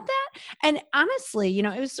about that. And honestly, you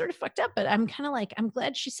know, it was sort of fucked up, but I'm kind of like, I'm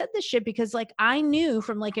glad she said this shit, because like I knew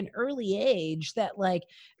from like an early age that like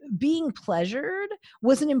being pleasured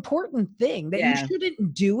was an important thing, that you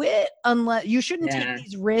shouldn't do it unless you shouldn't take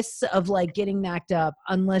these risks of like getting knocked up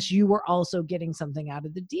unless you were also getting something out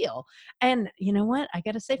of the deal. And you know what? I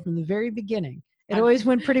got to say, from the very beginning, it always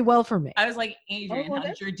went pretty well for me. I was like, Adrian, how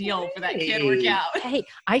did your deal for that kid work out? Hey,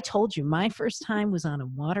 I told you my first time was on a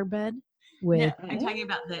waterbed with. No, I'm talking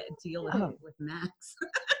about the deal with Max.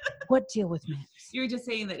 What deal with Max? You were just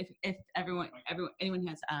saying that if anyone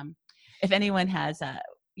has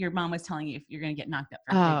your mom was telling you if you're going to get knocked up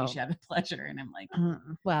for a kid, you should have a pleasure. And I'm like,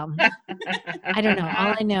 well, I don't know.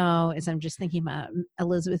 All I know is I'm just thinking about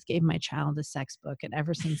Elizabeth gave my child a sex book. And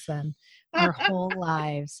ever since then, our whole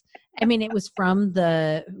lives, I mean, it was from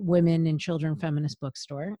the Women and Children Feminist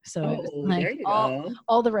Bookstore. So it was like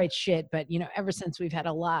all the right shit. But, you know, ever since, we've had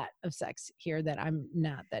a lot of sex here that I'm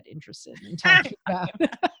not that interested in talking about.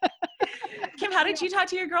 Kim, how did you talk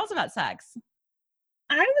to your girls about sex?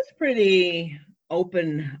 I was pretty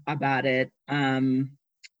open about it. And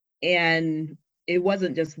it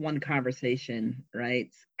wasn't just one conversation, right?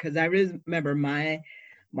 Because I remember my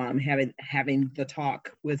mom having the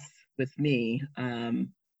talk with me. And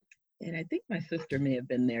I think my sister may have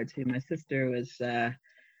been there too. My sister was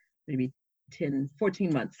maybe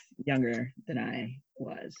 14 months younger than I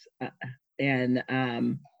was. And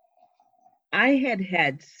I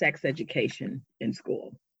had sex education in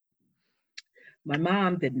school. My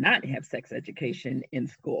mom did not have sex education in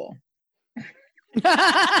school.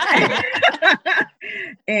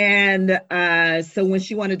 And so when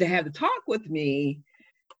she wanted to have the talk with me,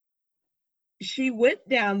 she went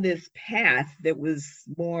down this path that was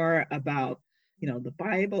more about, you know, the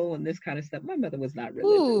Bible and this kind of stuff. My mother was not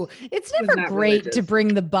religious. Ooh, it's never great to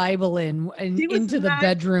bring the Bible into the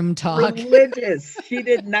bedroom talk. Religious. She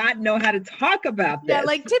did not know how to talk about this. Yeah,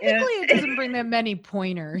 like typically it doesn't bring that many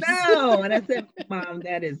pointers. No, and I said, Mom,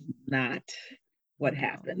 that is not what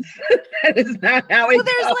happens. That is not how it goes.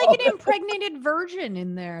 There's like an impregnated virgin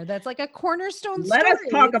in there. That's like a cornerstone story. Let us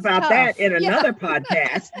talk about that in another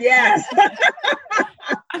podcast. Yes.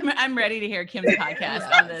 I'm ready to hear Kim's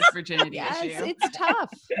podcast on this virginity issue. It's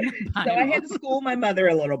tough. So I had to school my mother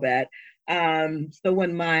a little bit. So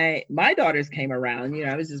when my daughters came around, you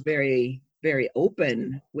know, I was just very, very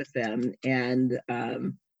open with them, and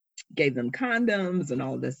gave them condoms and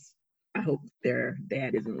all this. I hope their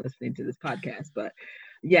dad isn't listening to this podcast, but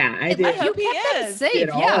yeah, I did. I hope he is. Safe.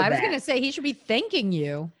 Yeah, I was going to say he should be thanking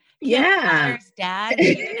you. Yeah. Dad,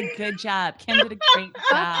 she did a good job. Kim did a great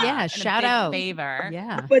job. Yeah, shout out. Favor.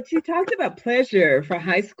 Yeah. But you talked about pleasure for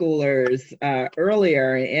high schoolers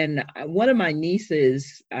earlier, and one of my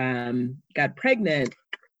nieces got pregnant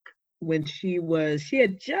when she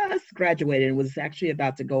had just graduated and was actually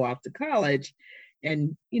about to go off to college,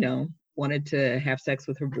 and you know, wanted to have sex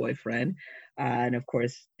with her boyfriend, and of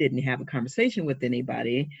course didn't have a conversation with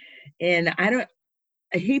anybody, and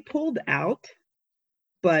he pulled out,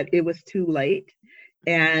 but it was too late.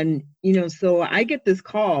 And you know, so I get this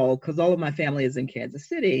call because all of my family is in Kansas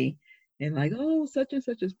City, and like, oh, such and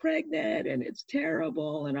such is pregnant and it's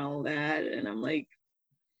terrible and all that, and I'm like,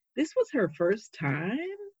 this was her first time.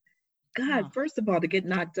 God, first of all, to get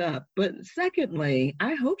knocked up, but secondly,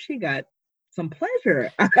 I hope she got some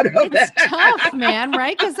pleasure out of it's tough, man,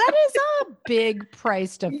 right? Because that is a big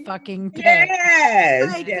price to fucking pay.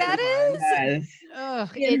 Yes, like yes, that is. yes.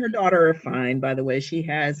 She and her daughter are fine, by the way. She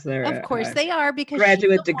has her, of course they are, because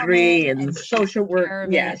graduate degree and in social work.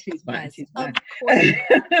 Yeah, she's fine. Yes, she's fine. Of course.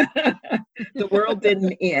 The world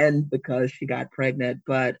didn't end because she got pregnant,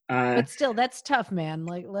 but still, that's tough, man.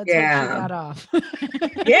 Like, let's hope she got off.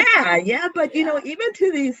 yeah. But even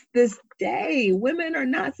to this day, women are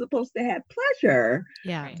not supposed to have pleasure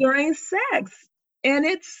during sex, and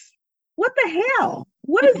it's what the hell?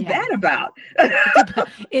 What is that about?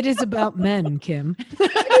 It is about men, Kim.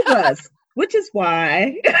 It was, which is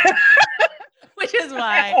why.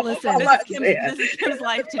 Listen, this is Kim's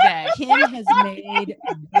life today. Kim has made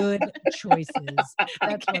good choices.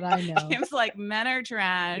 That's what I know. Kim's like, men are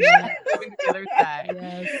trash. Moving to the other side.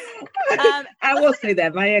 Yes. I will say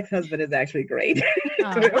that my ex-husband is actually great.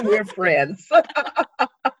 We're friends.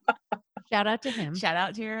 Shout out to him. Shout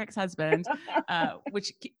out to your ex-husband,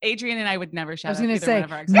 which Adrienne and I would never shout out. I was going to say,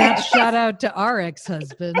 not shout out to our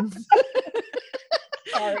ex-husbands.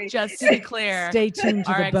 Sorry. Just to be clear, stay tuned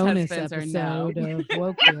to the bonus episode of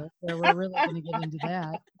Woke, where we're really going to get into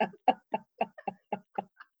that.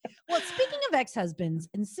 Well, speaking of ex-husbands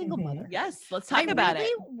and single mothers, yes, let's talk about it.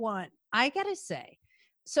 I gotta say,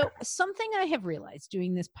 so something I have realized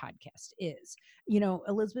doing this podcast is,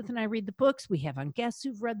 Elizabeth and I read the books. We have on guests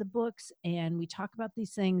who've read the books, and we talk about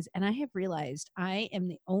these things. And I have realized I am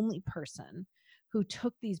the only person who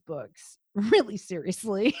took these books really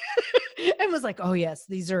seriously and was like, oh yes,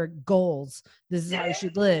 these are goals. This is how you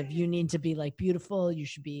should live. You need to be like beautiful. You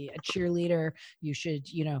should be a cheerleader. You should,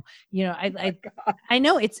 I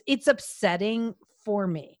know it's upsetting for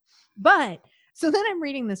me, but so then I'm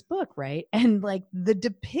reading this book, right? And like the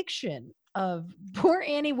depiction of poor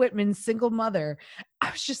Annie Whitman's single mother,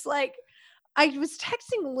 I was just like, I was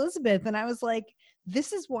texting Elizabeth and I was like,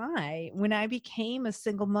 this is why when I became a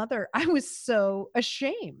single mother, I was so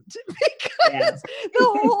ashamed because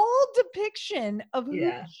the whole depiction of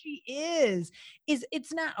who she is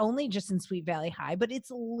it's not only just in Sweet Valley High, but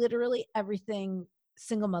it's literally everything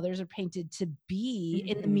single mothers are painted to be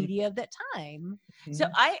in the media of that time. So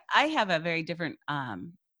I have a very different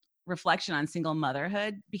reflection on single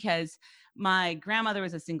motherhood, because my grandmother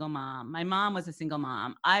was a single mom. My mom was a single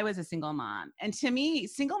mom. I was a single mom. And to me,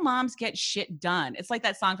 single moms get shit done. It's like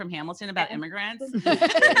that song from Hamilton about immigrants.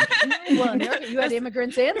 Well, you had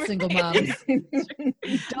immigrants and single moms.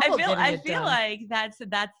 I feel like that's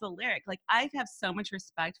the lyric. Like, I have so much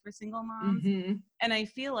respect for single moms. And I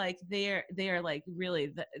feel like they are like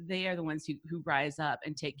really, they are the ones who rise up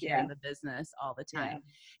and take care of the business all the time.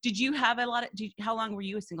 Did you have how long were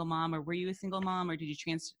you a single mom, or were you a single mom, or did you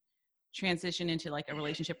transition into like a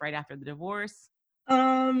relationship right after the divorce?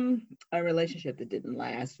 A relationship that didn't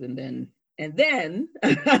last, and then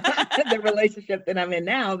the relationship that I'm in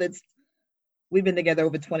now, we've been together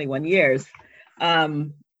over 21 years.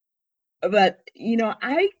 But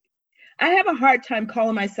I have a hard time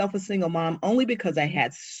calling myself a single mom, only because I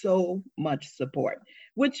had so much support,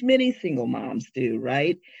 which many single moms do,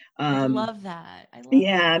 right? I love that.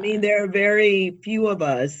 I mean, there are very few of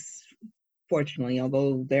us, fortunately,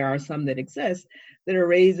 although there are some that exist, that are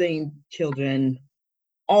raising children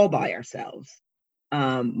all by ourselves.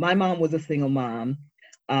 My mom was a single mom.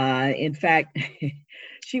 In fact,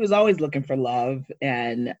 she was always looking for love,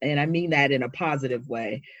 and I mean that in a positive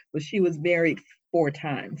way, but she was married 4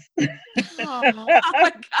 times. Oh my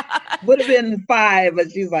God. Would have been 5,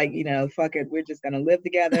 but she's like, fuck it, we're just gonna live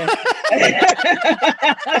together.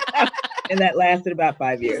 And that lasted about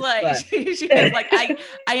 5 years. She was like,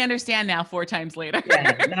 I understand now 4 times later.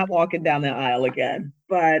 Not walking down the aisle again.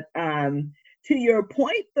 But to your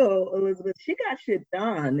point though, Elizabeth, she got shit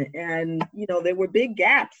done. And, there were big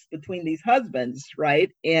gaps between these husbands,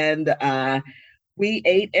 right? And we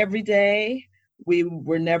ate every day. We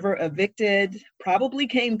were never evicted, probably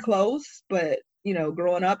came close, but,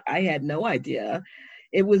 growing up, I had no idea.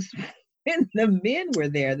 It was when the men were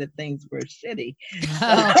there that things were shitty.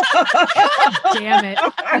 Oh, damn it.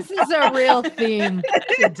 This is a real theme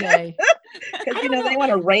today. Because, they want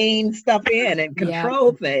to rein stuff in and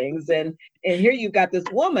control things. And here you've got this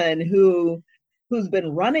woman who's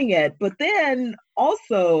been running it, but then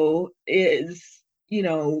also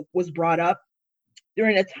was brought up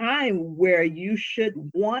during a time where you should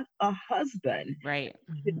want a husband, right?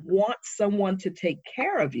 You should want someone to take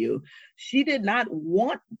care of you. She did not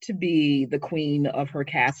want to be the queen of her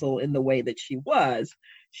castle in the way that she was.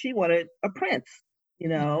 She wanted a prince,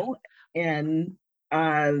 and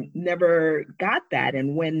never got that.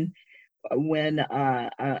 And when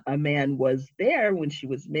a man was there, when she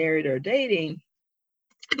was married or dating,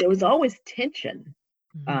 there was always tension.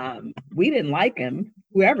 We didn't like him,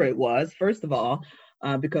 whoever it was, first of all.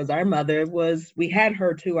 because our mother we had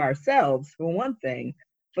her to ourselves for one thing,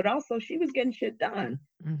 but also she was getting shit done.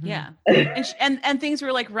 Mm-hmm. Yeah. And things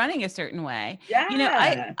were like running a certain way. Yeah. You know,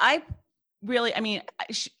 I really, I mean,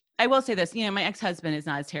 I will say this, you know, my ex-husband is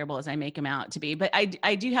not as terrible as I make him out to be, but I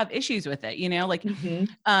do have issues with it, you know, like,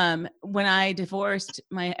 when I divorced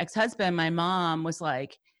my ex-husband, my mom was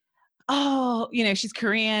like, oh, you know, she's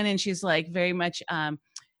Korean and she's like very much,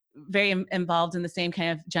 very involved in the same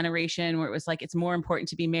kind of generation where it was like, it's more important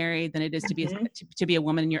to be married than it is to be to be a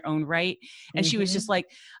woman in your own right. And she was just like,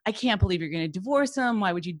 I can't believe you're going to divorce him.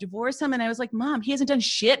 Why would you divorce him? And I was like, Mom, he hasn't done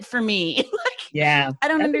shit for me. Like, I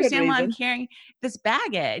don't understand why I'm carrying this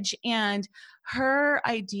baggage. And her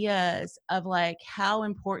ideas of like how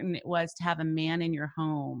important it was to have a man in your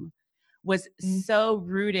home was so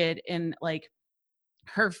rooted in like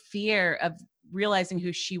her fear of realizing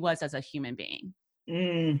who she was as a human being.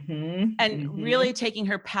 And really taking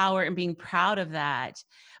her power and being proud of that.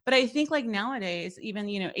 But I think like nowadays, even,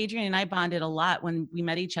 you know, Adrienne and I bonded a lot when we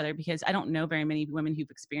met each other because I don't know very many women who've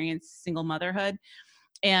experienced single motherhood.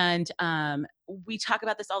 And we talk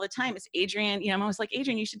about this all the time. It's Adrienne, you know, I'm always like,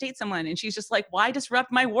 Adrienne, you should date someone. And she's just like, why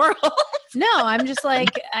disrupt my world? No, I'm just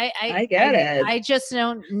like, I get it. I just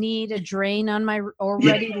don't need a drain on my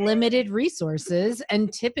already limited resources.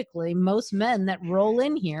 And typically most men that roll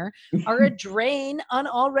in here are a drain on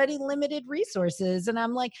already limited resources. And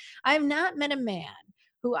I'm like, I've not met a man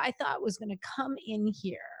who I thought was going to come in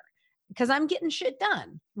here because I'm getting shit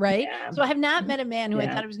done. Right. Yeah. So I have not met a man who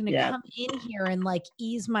I thought was going to come in here and like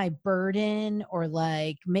ease my burden or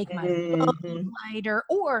like make my load lighter,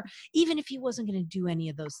 or even if he wasn't going to do any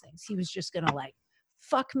of those things, he was just going to like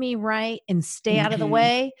fuck me right and stay out of the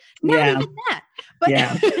way. Not even that. But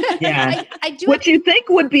I do what you think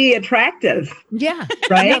would be attractive. Yeah.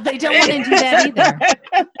 Right. No, they don't want to do that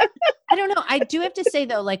either. I don't know. I do have to say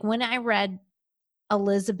though, like when I read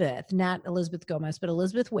Elizabeth, not Elizabeth Gomez, but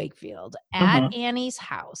Elizabeth Wakefield at Annie's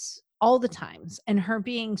house all the times, and her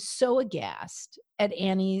being so aghast at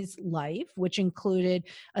Annie's life, which included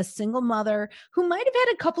a single mother who might have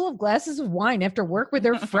had a couple of glasses of wine after work with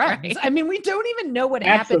her friends. Right. I mean, we don't even know what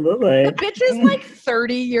happened. The bitch is like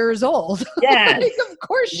 30 years old. Yeah. Like, of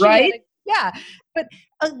course she had but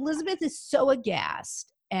Elizabeth is so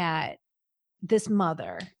aghast at this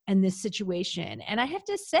mother and this situation. And I have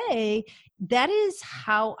to say, that is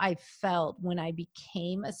how I felt when I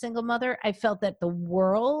became a single mother. I felt that the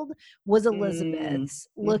world was Elizabeth's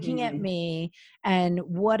looking at me and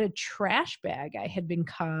what a trash bag I had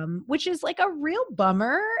become, which is like a real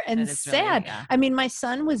bummer and sad. Really, I mean, my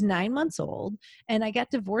son was 9 months old and I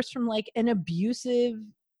got divorced from like an abusive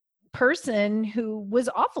person who was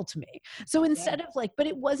awful to me. So instead of like, but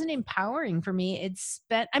it wasn't empowering for me. It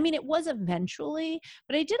was eventually,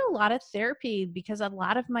 but I did a lot of therapy because a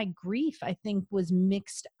lot of my grief, I think, was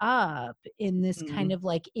mixed up in this kind of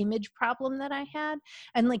like image problem that I had.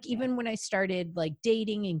 And like, even when I started like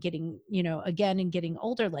dating and getting, you know, again and getting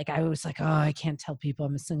older, like I was like, oh, I can't tell people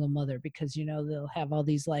I'm a single mother because, you know, they'll have all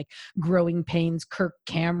these like growing pains, Kirk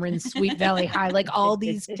Cameron, Sweet Valley High, like all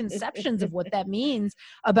these conceptions of what that means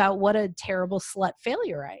about what a terrible slut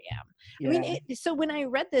failure I am. Yeah. I mean, so when I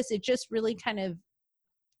read this, it just really kind of,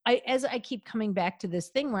 as I keep coming back to this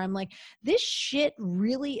thing where I'm like, this shit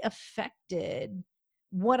really affected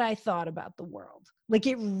what I thought about the world. Like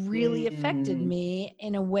it really affected me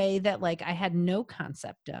in a way that like I had no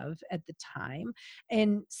concept of at the time.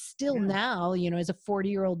 And still now, you know, as a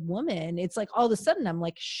 40-year-old woman, it's like all of a sudden I'm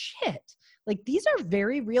like, shit. Like these are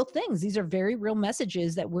very real things. These are very real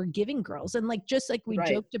messages that we're giving girls. And like, just like we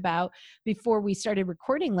joked about before we started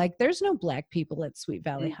recording, like there's no Black people at Sweet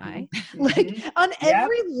Valley High. Like on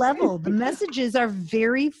every level, the messages are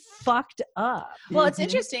very fucked up. Well, it's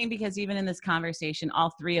interesting because even in this conversation,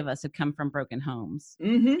 all three of us have come from broken homes,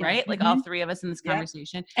 right? Like all three of us in this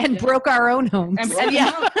conversation. And broke our own homes. And we're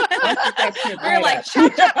like,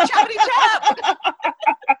 chop, chop, choppity chop.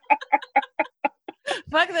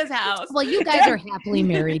 Fuck this house. Well, you guys are happily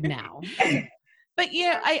married now. But you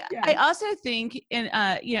know, I also think, and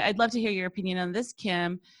you know, I'd love to hear your opinion on this,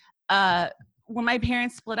 Kim. When my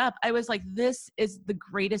parents split up, I was like, this is the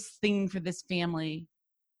greatest thing for this family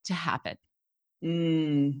to happen.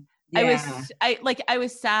 I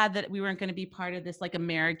was sad that we weren't going to be part of this like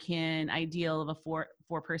American ideal of a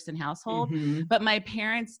four-person household, but my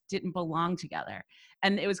parents didn't belong together.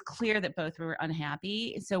 And it was clear that both were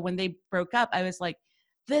unhappy. So when they broke up, I was like,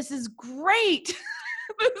 this is great.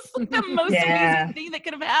 This is like the most amazing thing that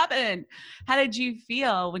could have happened. How did you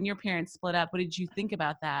feel when your parents split up? What did you think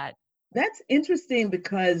about that? That's interesting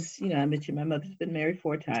because, you know, I mentioned my mother's been married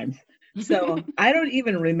 4 times. So I don't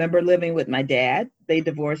even remember living with my dad. They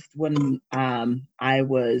divorced when I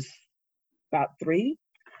was about 3.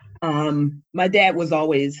 My dad was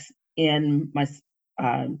always in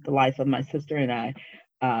the life of my sister and I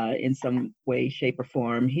in some way, shape, or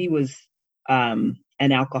form. He was an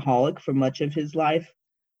alcoholic for much of his life,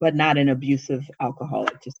 but not an abusive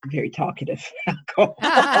alcoholic, just a very talkative alcoholic.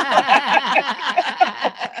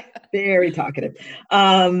 Very talkative.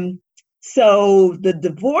 So the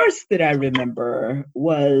divorce that I remember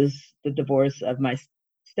was the divorce of my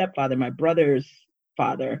stepfather, my brother's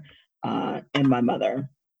father, and my mother.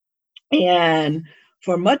 And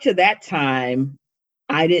for much of that time,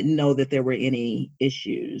 I didn't know that there were any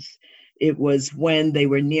issues. It was when they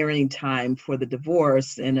were nearing time for the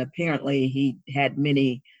divorce, and apparently he had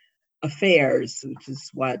many affairs, which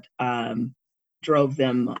is what drove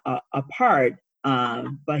them apart.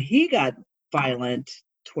 But he got violent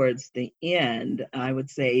towards the end, I would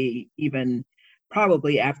say, even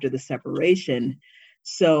probably after the separation.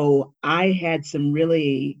 So I had some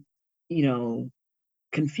really,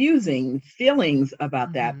 confusing feelings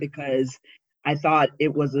about that, because I thought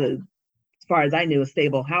it was as far as I knew, a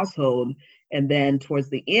stable household. And then towards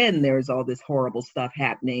the end, there was all this horrible stuff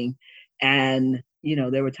happening. And,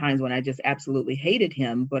 there were times when I just absolutely hated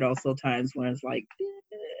him, but also times when I was like,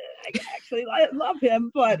 I actually love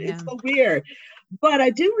him, but it's so weird. But I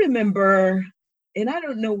do remember, and I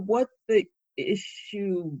don't know what the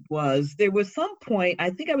issue was. There was some point, I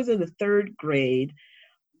think I was in the 3rd grade,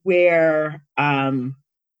 where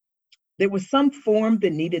there was some form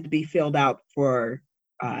that needed to be filled out for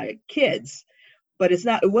kids, but it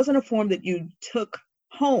wasn't a form that you took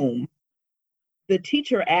home. The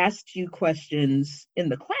teacher asked you questions in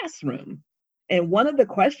the classroom. And one of the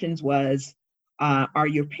questions was, are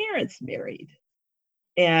your parents married?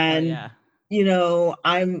 And,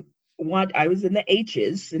 I was in the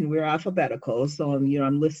H's and we're alphabetical. So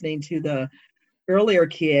I'm listening to the earlier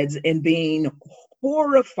kids and being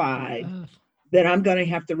horrified that I'm going to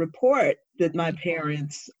have to report that my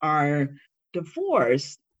parents are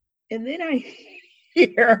divorced. And then I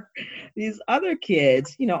hear these other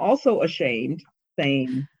kids, also ashamed,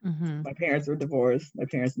 saying, my parents were divorced. My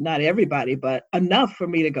parents, not everybody, but enough for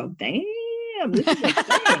me to go, damn, this is a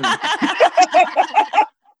thing.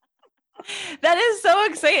 That is so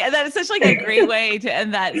exciting. That is such like a great way to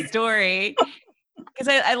end that story. Because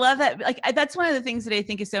I love that. That's one of the things that I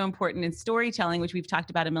think is so important in storytelling, which we've talked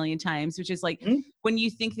about a million times, which is like when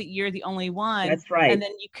you think that you're the only one, that's right, and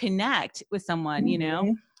then you connect with someone,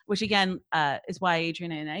 which again is why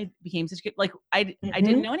Adriana and I became such good. Like I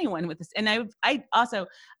didn't know anyone with this, and I also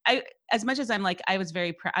as much as I'm like I was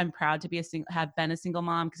I'm proud to be have been a single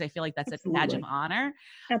mom, because I feel like that's Absolutely. A badge of honor.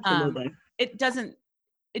 Absolutely, it doesn't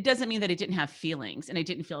mean that I didn't have feelings and I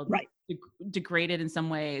didn't feel degraded in some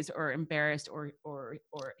ways or embarrassed or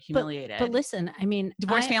humiliated. But listen, I mean,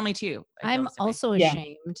 divorced family too. I'm also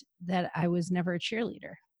ashamed that I was never a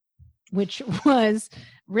cheerleader, which was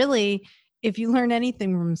really, if you learn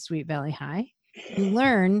anything from Sweet Valley High, you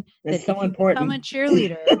learn that so if you important. become a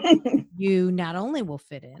cheerleader, you not only will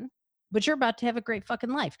fit in, but you're about to have a great fucking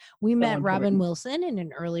life. We met Robin Wilson in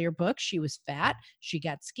an earlier book. She was fat. She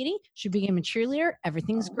got skinny. She became a cheerleader.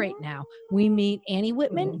 Everything's great now. We meet Annie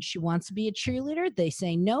Whitman. She wants to be a cheerleader. They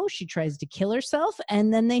say no. She tries to kill herself.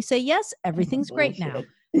 And then they say yes. Everything's great now.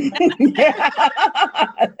 That's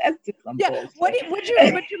just some bullshit.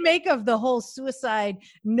 What'd you make of the whole suicide?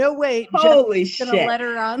 No way. Holy shit. Gonna let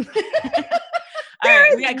her on. All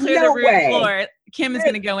right, we got to clear the room floor. Kim is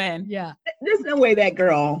going to go in. Yeah. There's no way that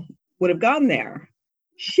girl would have gone there.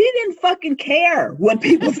 She didn't fucking care what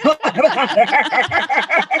people thought about her.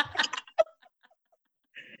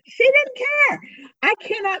 She didn't care. I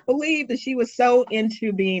cannot believe that she was so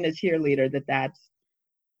into being a cheerleader that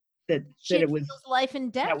it was life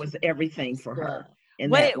and death. That was everything for her in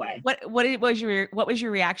that way. What was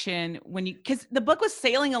your reaction when because the book was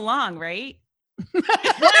sailing along, right?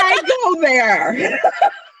 Why go there?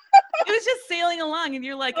 It was just sailing along, and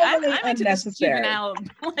you're like, totally I'm into this juvenile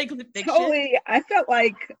like fiction. Totally, I felt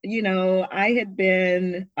like I had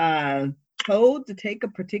been told to take a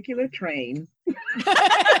particular train.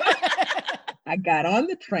 I got on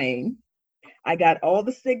the train. I got all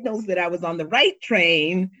the signals that I was on the right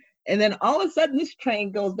train, and then all of a sudden, this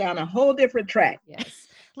train goes down a whole different track. Yes.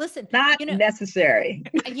 Listen, Not necessary.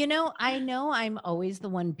 I know I'm always the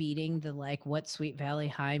one beating the like, what Sweet Valley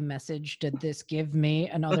High message did this give me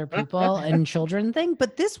and other people and children thing,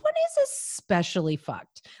 but this one is especially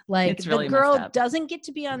fucked. Like It's the really girl messed up. doesn't get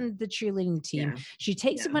to be on the cheerleading team. Yeah. She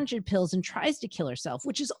takes a bunch of pills and tries to kill herself,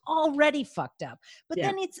 which is already fucked up. But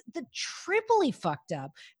then it's the triply fucked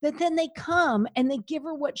up that then they come and they give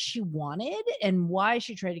her what she wanted and why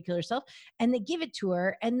she tried to kill herself, and they give it to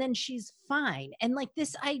her, and then she's fine. And like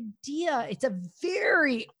this idea, it's a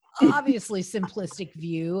very obviously simplistic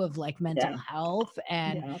view of like mental health,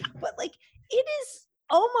 and but like it is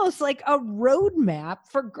almost like a roadmap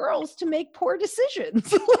for girls to make poor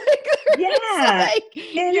decisions. And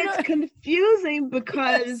it's confusing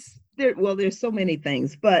because there's so many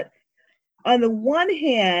things, but on the one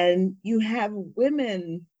hand, you have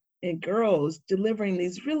women and girls delivering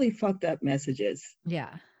these really fucked up messages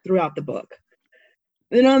throughout the book.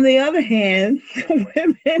 And on the other hand, the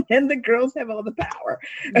women and the girls have all the power.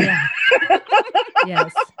 Yeah.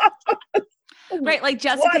 Yes. Right, like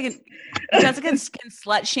Jessica can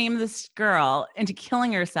slut shame this girl into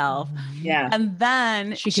killing herself. Yeah. And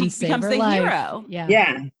then she becomes the hero. Yeah.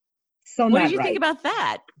 Yeah. So what did you think about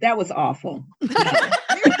that? That was awful.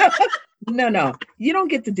 No. You don't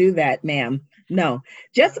get to do that, ma'am. No.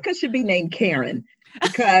 Jessica should be named Karen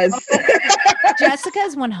because Jessica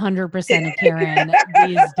is 100% a Karen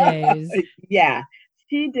these days. Yeah.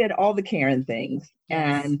 She did all the Karen things,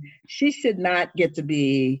 and she should not get to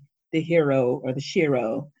be the hero or the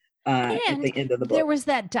shero at the end of the book. There was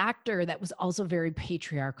that doctor that was also very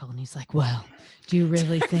patriarchal, and he's like, well, do you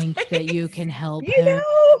really think that you can help her?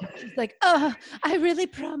 She's like, oh, I really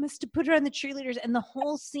promised to put her on the cheerleaders. And the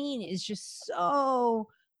whole scene is just so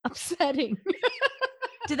upsetting.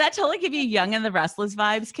 Did that totally give you Young and the Restless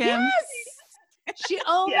vibes, Kim? Yes. She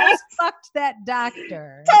almost fucked that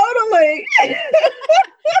doctor. Totally.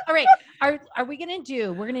 All right. Are we going to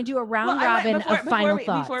do, we're going to do a round robin of final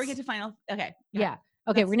thoughts. Before we get to final, okay. Yeah.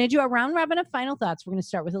 Okay, we're going to do a round robin of final thoughts. We're going to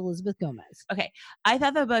start with Elizabeth Gomez. Okay. I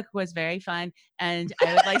thought the book was very fun, and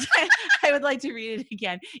I would like to read it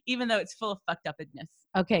again, even though it's full of fucked upness.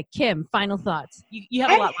 Okay, Kim, final thoughts. You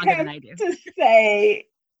have a lot longer than I do. To say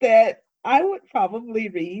that I would probably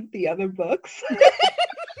read the other books.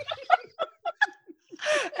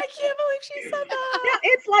 I can't believe she said that. Yeah,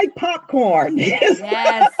 it's like popcorn. Yes.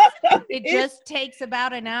 It just takes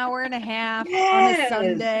about an hour and a half on a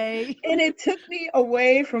Sunday. And it took me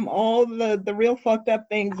away from all the real fucked up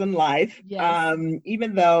things in life. Yes.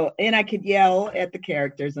 Even though, and I could yell at the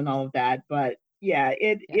characters and all of that, but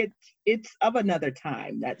it's of another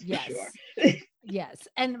time, that's for sure. Yes.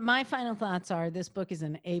 And my final thoughts are this book is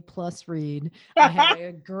an A+ read. I had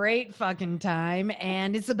a great fucking time,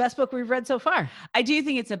 and it's the best book we've read so far. I do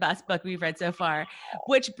think it's the best book we've read so far,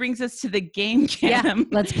 which brings us to the game, Kim. Yeah,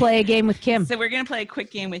 let's play a game with Kim. So we're going to play a quick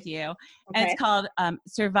game with you. Okay. And it's called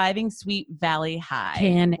Surviving Sweet Valley High.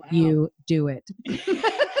 Can you do it?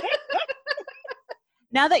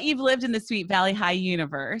 Now that you've lived in the Sweet Valley High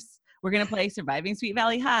universe, we're going to play Surviving Sweet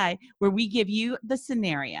Valley High, where we give you the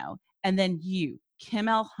scenario. And then you, Kim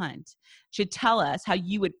L. Hunt, should tell us how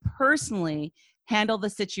you would personally handle the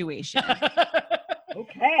situation.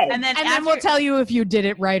 Okay. And then we'll tell you if you did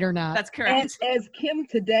it right or not. That's correct. As Kim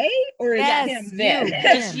today, or as Kim then?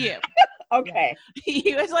 Just you. Okay.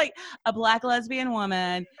 He was like a Black lesbian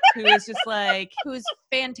woman who was just like... who's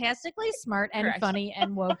fantastically smart and funny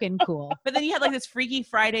and woke and cool. But then you had like this Freaky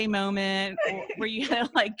Friday moment where you had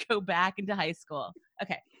to like go back into high school.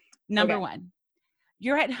 Okay. Number one.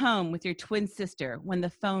 You're at home with your twin sister when the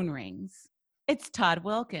phone rings. It's Todd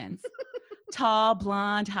Wilkins, tall,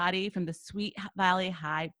 blonde hottie from the Sweet Valley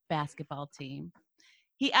High basketball team.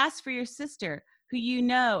 He asks for your sister, who you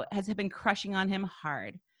know has been crushing on him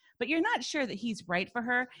hard, but you're not sure that he's right for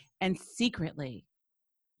her, and secretly,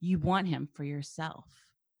 you want him for yourself.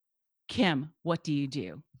 Kim, what do you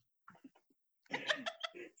do?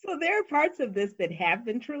 So there are parts of this that have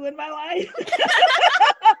been true in my life.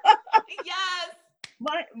 Yes.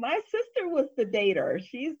 My sister was the dater.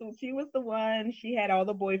 She was the one. She had all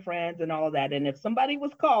the boyfriends and all of that. And if somebody was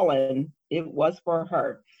calling, it was for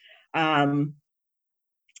her. And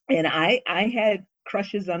I had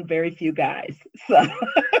crushes on very few guys. So,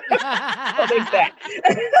 so there's that.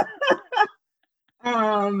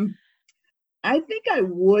 I think I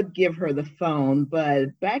would give her the phone,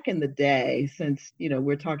 but back in the day, since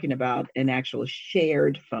we're talking about an actual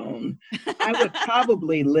shared phone, I would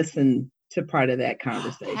probably listen to part of that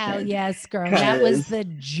conversation. Hell yes, girl. That was the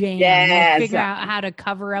jam. Yes. Figure out how to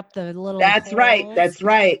cover up the little That's right. holes. That's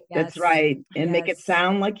right. Yes. That's right. And make it Yes.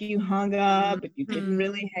 sound like you hung up, but you didn't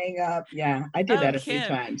really hang up. Yeah, I did that a few Kim,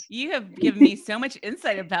 times. You have given me so much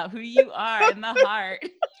insight about who you are in the heart.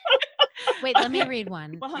 Wait, let me read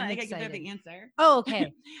one. Well, hold on, I'm I gotta give her excited. the answer. Oh,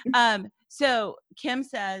 okay. So Kim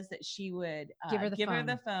says that she would Give her her the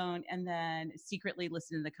the phone and then secretly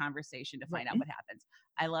listen to the conversation to find out what happens.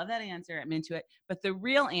 I love that answer. I'm into it. But the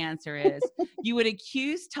real answer is you would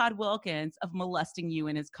accuse Todd Wilkins of molesting you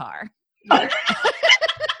in his car.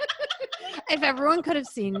 If everyone could have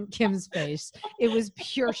seen Kim's face, it was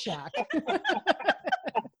pure shock.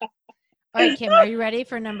 All right, Kim, are you ready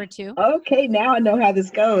for number 2? Okay, now I know how this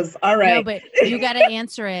goes. All right. No, but you got to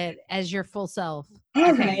answer it as your full self. All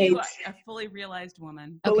So right. you are a fully realized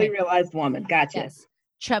woman. Fully Okay. realized woman. Gotcha. Yes.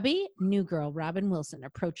 Chubby new girl Robin Wilson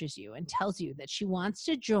approaches you and tells you that she wants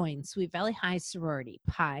to join Sweet Valley High sorority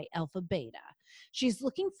Pi Alpha Beta. She's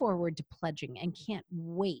looking forward to pledging and can't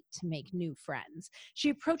wait to make new friends.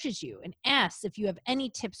 She approaches you and asks if you have any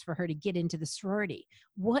tips for her to get into the sorority.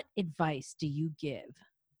 What advice do you give?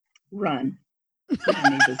 Run. You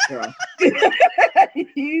don't need this girl.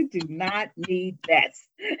 You do not need this.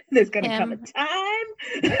 There's going to come a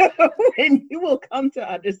time when you will come to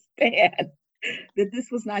understand that this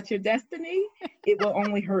was not your destiny. It will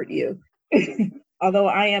only hurt you. Although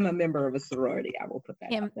I am a member of a sorority, I will put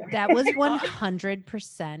that out there. That was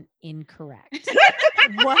 100% incorrect.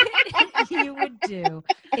 What you would do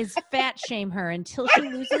is fat shame her until she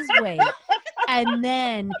loses weight, and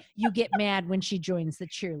then you get mad when she joins the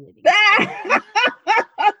cheerleading.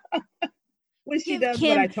 When she does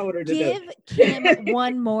what I told her to do. Give Kim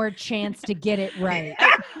one more chance to get it right.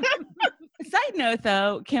 Side note,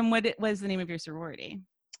 though, Kim, what was the name of your sorority?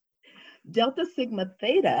 Delta Sigma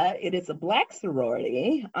Theta. It is a Black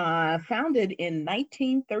sorority founded in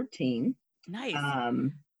 1913. Nice.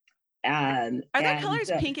 And are their colors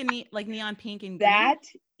pink and like neon pink and green? That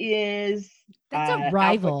is that's a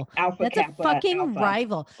rival. Alpha that's Kappa, a fucking Alpha.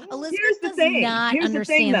 rival. Elizabeth does not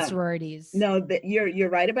understand sororities. No, that you're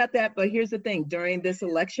right about that. But here's the thing: during this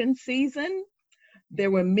election season, there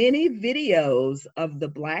were many videos of the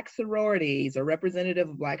Black sororities or representative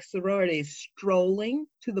of Black sororities strolling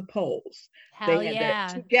to the polls. Hell they yeah!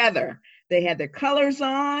 Together, they had their colors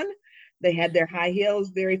on, they had their high heels,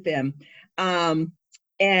 very thin,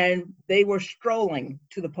 and they were strolling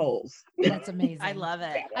to the polls. That's amazing. I love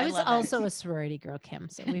it. I was also a sorority girl, Kim,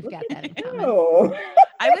 so we've got that in common.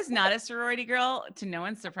 I was not a sorority girl, to no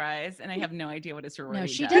one's surprise, and I have no idea what a sorority No,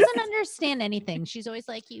 she does. doesn't understand anything. She's always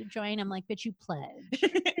like, you join. I'm like, but you pledge.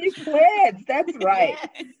 You pledge. That's right.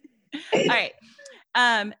 All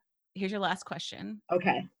right. Here's your last question.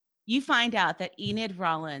 Okay. You find out that Enid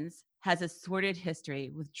Rollins has a sordid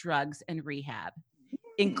history with drugs and rehab,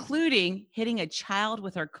 including hitting a child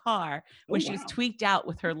with her car when she was tweaked out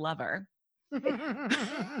with her lover.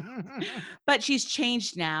 But she's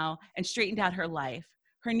changed now and straightened out her life.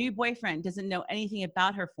 Her new boyfriend doesn't know anything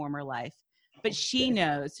about her former life, but she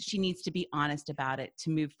knows she needs to be honest about it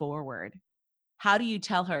to move forward. How do you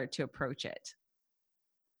tell her to approach it?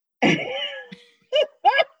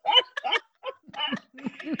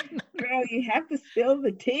 Girl, you have to spill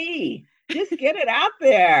the tea. Just get it out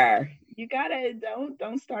there. You gotta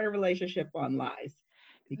don't start a relationship on lies.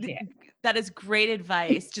 You can't. That is great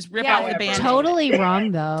advice. Just rip out the band-aid. Totally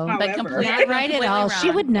wrong though. But completely not right at all. wrong. She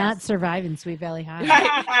would not survive in Sweet Valley High.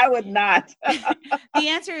 I would not. The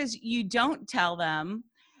answer is you don't tell them.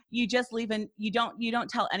 You just leave you don't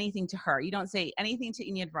tell anything to her. You don't say anything to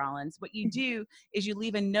Enid Rollins. What you do is you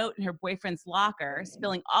leave a note in her boyfriend's locker,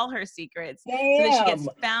 spilling all her secrets so that she gets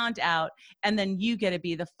found out, and then you get to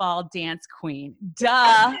be the fall dance queen.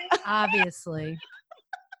 Duh. Obviously.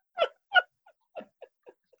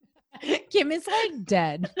 Kim is like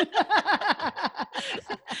dead.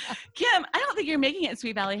 Kim, I don't think you're making it in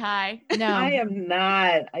Sweet Valley High. No, I am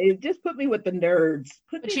not. Just put me with the nerds.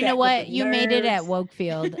 But you know what? You made it at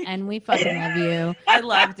Wokefield, and we fucking love you. I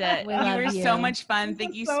loved it. We You love were you. so much fun.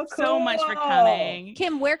 Thank you so so much for cool. coming.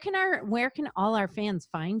 Kim, where can all our fans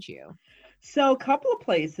find you? So a couple of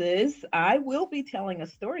places. I will be telling a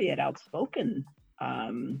story at Outspoken.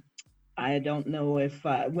 I don't know if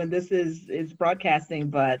when this is broadcasting,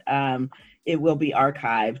 but it will be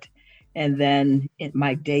archived. And then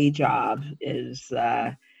my day job is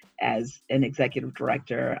as an executive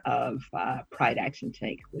director of Pride Action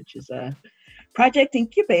Tank, which is a project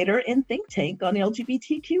incubator and think tank on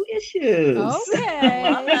LGBTQ issues.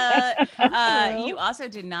 Okay. You also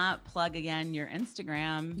did not plug again your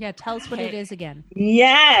Instagram. Yeah, tell us what it is again.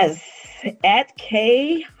 Yes, at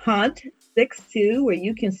K Hunt 6'2", where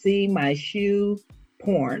you can see my shoe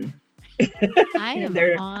porn. I am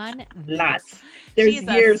There on lots. There's She's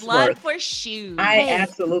years a slut worth. for shoes. I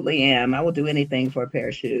absolutely am. I will do anything for a pair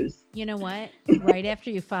of shoes. You know what? Right after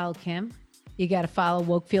you follow Kim, you got to follow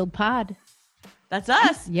Wokefield Pod. That's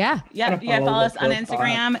us. Yeah. Yeah, Gotta yeah. follow Follow us on Wokefield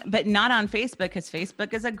Instagram, but not on Facebook because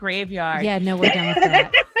Facebook is a graveyard. Yeah, no, we're done with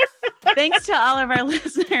that. Thanks to all of our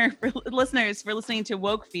listeners for listening to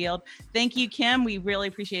Wokefield. Thank you, Kim. We really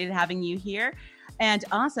appreciated having you here. And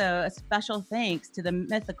also a special thanks to the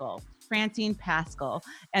mythical Francine Pascal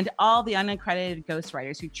and all the unaccredited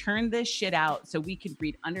ghostwriters who churned this shit out so we could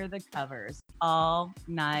read under the covers all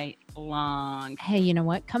night long. Hey, you know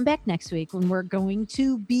what? Come back next week when we're going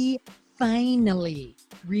to be finally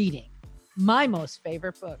reading my most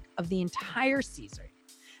favorite book of the entire season.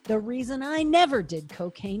 The Reason I Never Did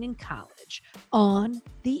Cocaine in College, On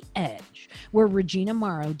the Edge, where Regina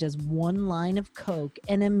Morrow does one line of coke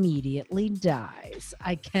and immediately dies.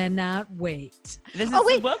 I cannot wait. This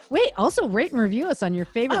is Wait. Also rate and review us on your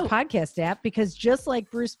favorite podcast app, because just like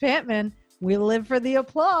Bruce Patman, we live for the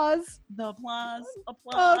applause. The applause.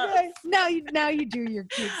 Okay. Now you do your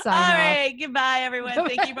cute sign All off. right. Goodbye, everyone.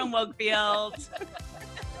 Thank you from Wokefield.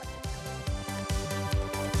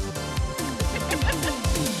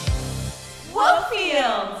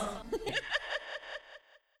 Wokefield.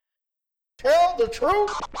 Tell the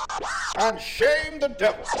truth and shame the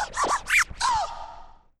devil.